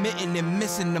murmuring, omitting, and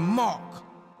missing the mark.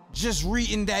 Just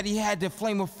reading that he had the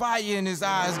flame of fire in his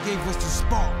eyes gave us the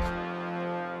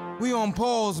spark. We on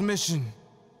Paul's mission.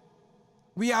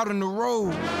 We out on the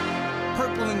road,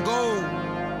 purple and gold.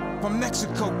 From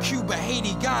Mexico, Cuba,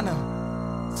 Haiti, Ghana,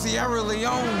 Sierra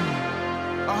Leone.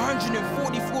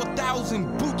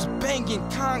 144,000 boots banging,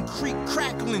 concrete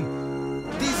crackling.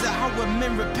 These are our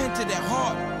men repented at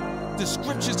heart. The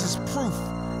scriptures is proof.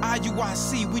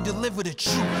 IUIC, we deliver the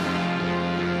truth.